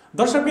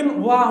 दर्शकबिन,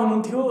 उहाँ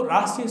हुनुहुन्थ्यो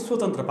राष्ट्रिय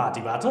स्वतन्त्र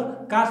पार्टीबाट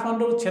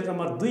काठमाडौँ क्षेत्र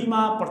नम्बर 2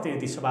 मा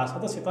प्रतिनिधि सभा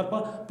सदस्यतर्फ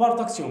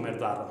प्रत्यक्ष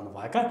उम्मेदवार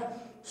रहनुभएका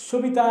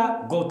सोभिता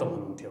गौतम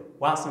हुनुहुन्थ्यो।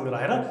 उहाँसँग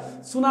रहेर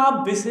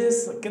चुनाव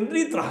विशेष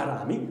केन्द्रित रहेर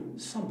हामी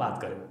संवाद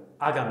गऱ्यौँ।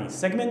 आगामी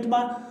सेगमेन्टमा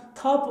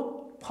थप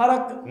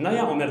फरक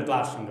नयाँ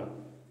उम्मेदवारसँग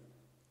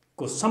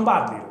को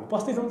संवाद लिएर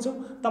उपस्थित हुन्छौँ।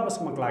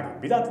 तबसम्मको लागि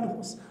बिदा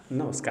दिनुहोस्।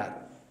 नमस्कार।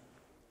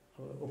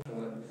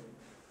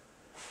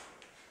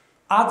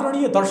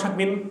 आदरणीय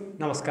दर्शकबिन,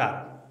 नमस्कार।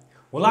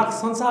 हुलाक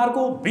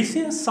संसारको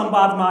विशेष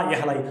संवादमा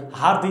यहाँलाई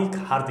हार्दिक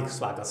हार्दिक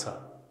स्वागत छ।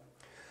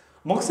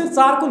 मक्सिर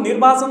 4 को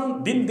निर्वाचन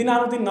दिन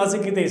दिनानुदिन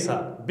नजिकै छ।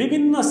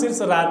 विभिन्न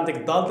शीर्ष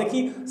राजनीतिक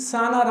दलदेखि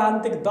साना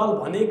राजनीतिक दल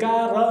भनेका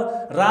र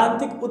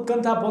राजनीतिक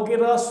उत्कण्ठा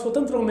बोकेर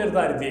स्वतन्त्र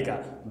उम्मेदवारी दिएका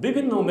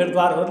विभिन्न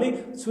उम्मेदवारहरूले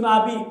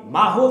चुनावी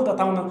माहौल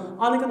तताउन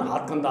अनेकन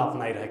हत्कण्डा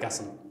अपनाइरहेका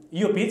छन्।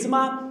 यो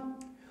बीचमा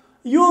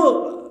यो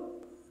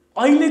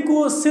अहिलेको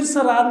शीर्ष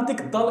राजनीतिक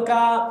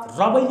दलका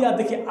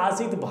रवैयादेखि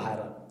आजित भएर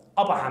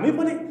अब हामी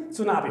पनि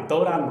चुनावी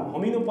दौरानमा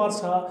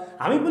होमिनुपर्छ,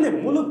 हामी पनि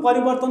मुलुक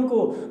परिवर्तनको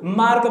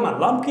मार्गमा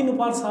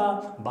लम्किनुपर्छ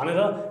भनेर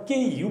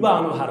केही युवा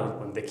अनुहारहरू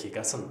पनि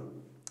देखिएका छन्।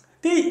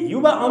 ती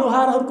युवा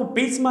अनुहारहरूको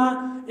बीचमा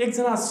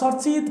एकजना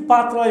चर्चित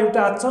पात्र,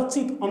 एउटा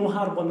चर्चित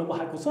अनुहार बन्नु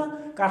भएको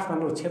छ।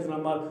 काठमाडौँ क्षेत्र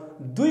नम्बर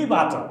 2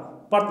 बाट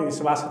प्रतिनिधि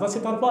सभा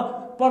सदस्यतर्फ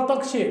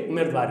प्रत्यक्ष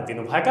उम्मेदवारी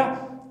दिनुभएका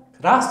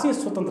राष्ट्रिय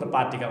स्वतन्त्र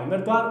पार्टीका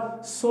उम्मेदवार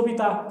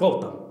सोभिता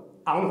गौतम।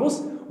 आउनुहोस्,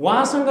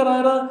 उहाँसँग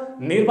रहेर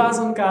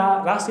निर्वाचनका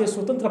राष्ट्रिय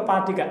स्वतन्त्र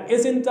पार्टीका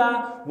एजेन्डा,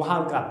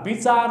 उहाँका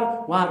विचार,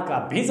 उहाँका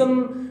भिजन,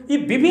 यी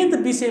विविध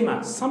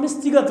विषयमा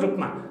समष्टिगत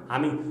रूपमा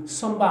हामी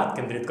संवाद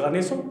केन्द्रित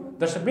गर्नेछौँ।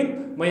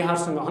 दर्शकबिन, म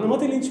यहाँहरूसँग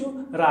अनुमति लिन्छु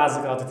र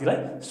आजका अतिथिलाई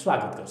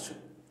स्वागत गर्छु।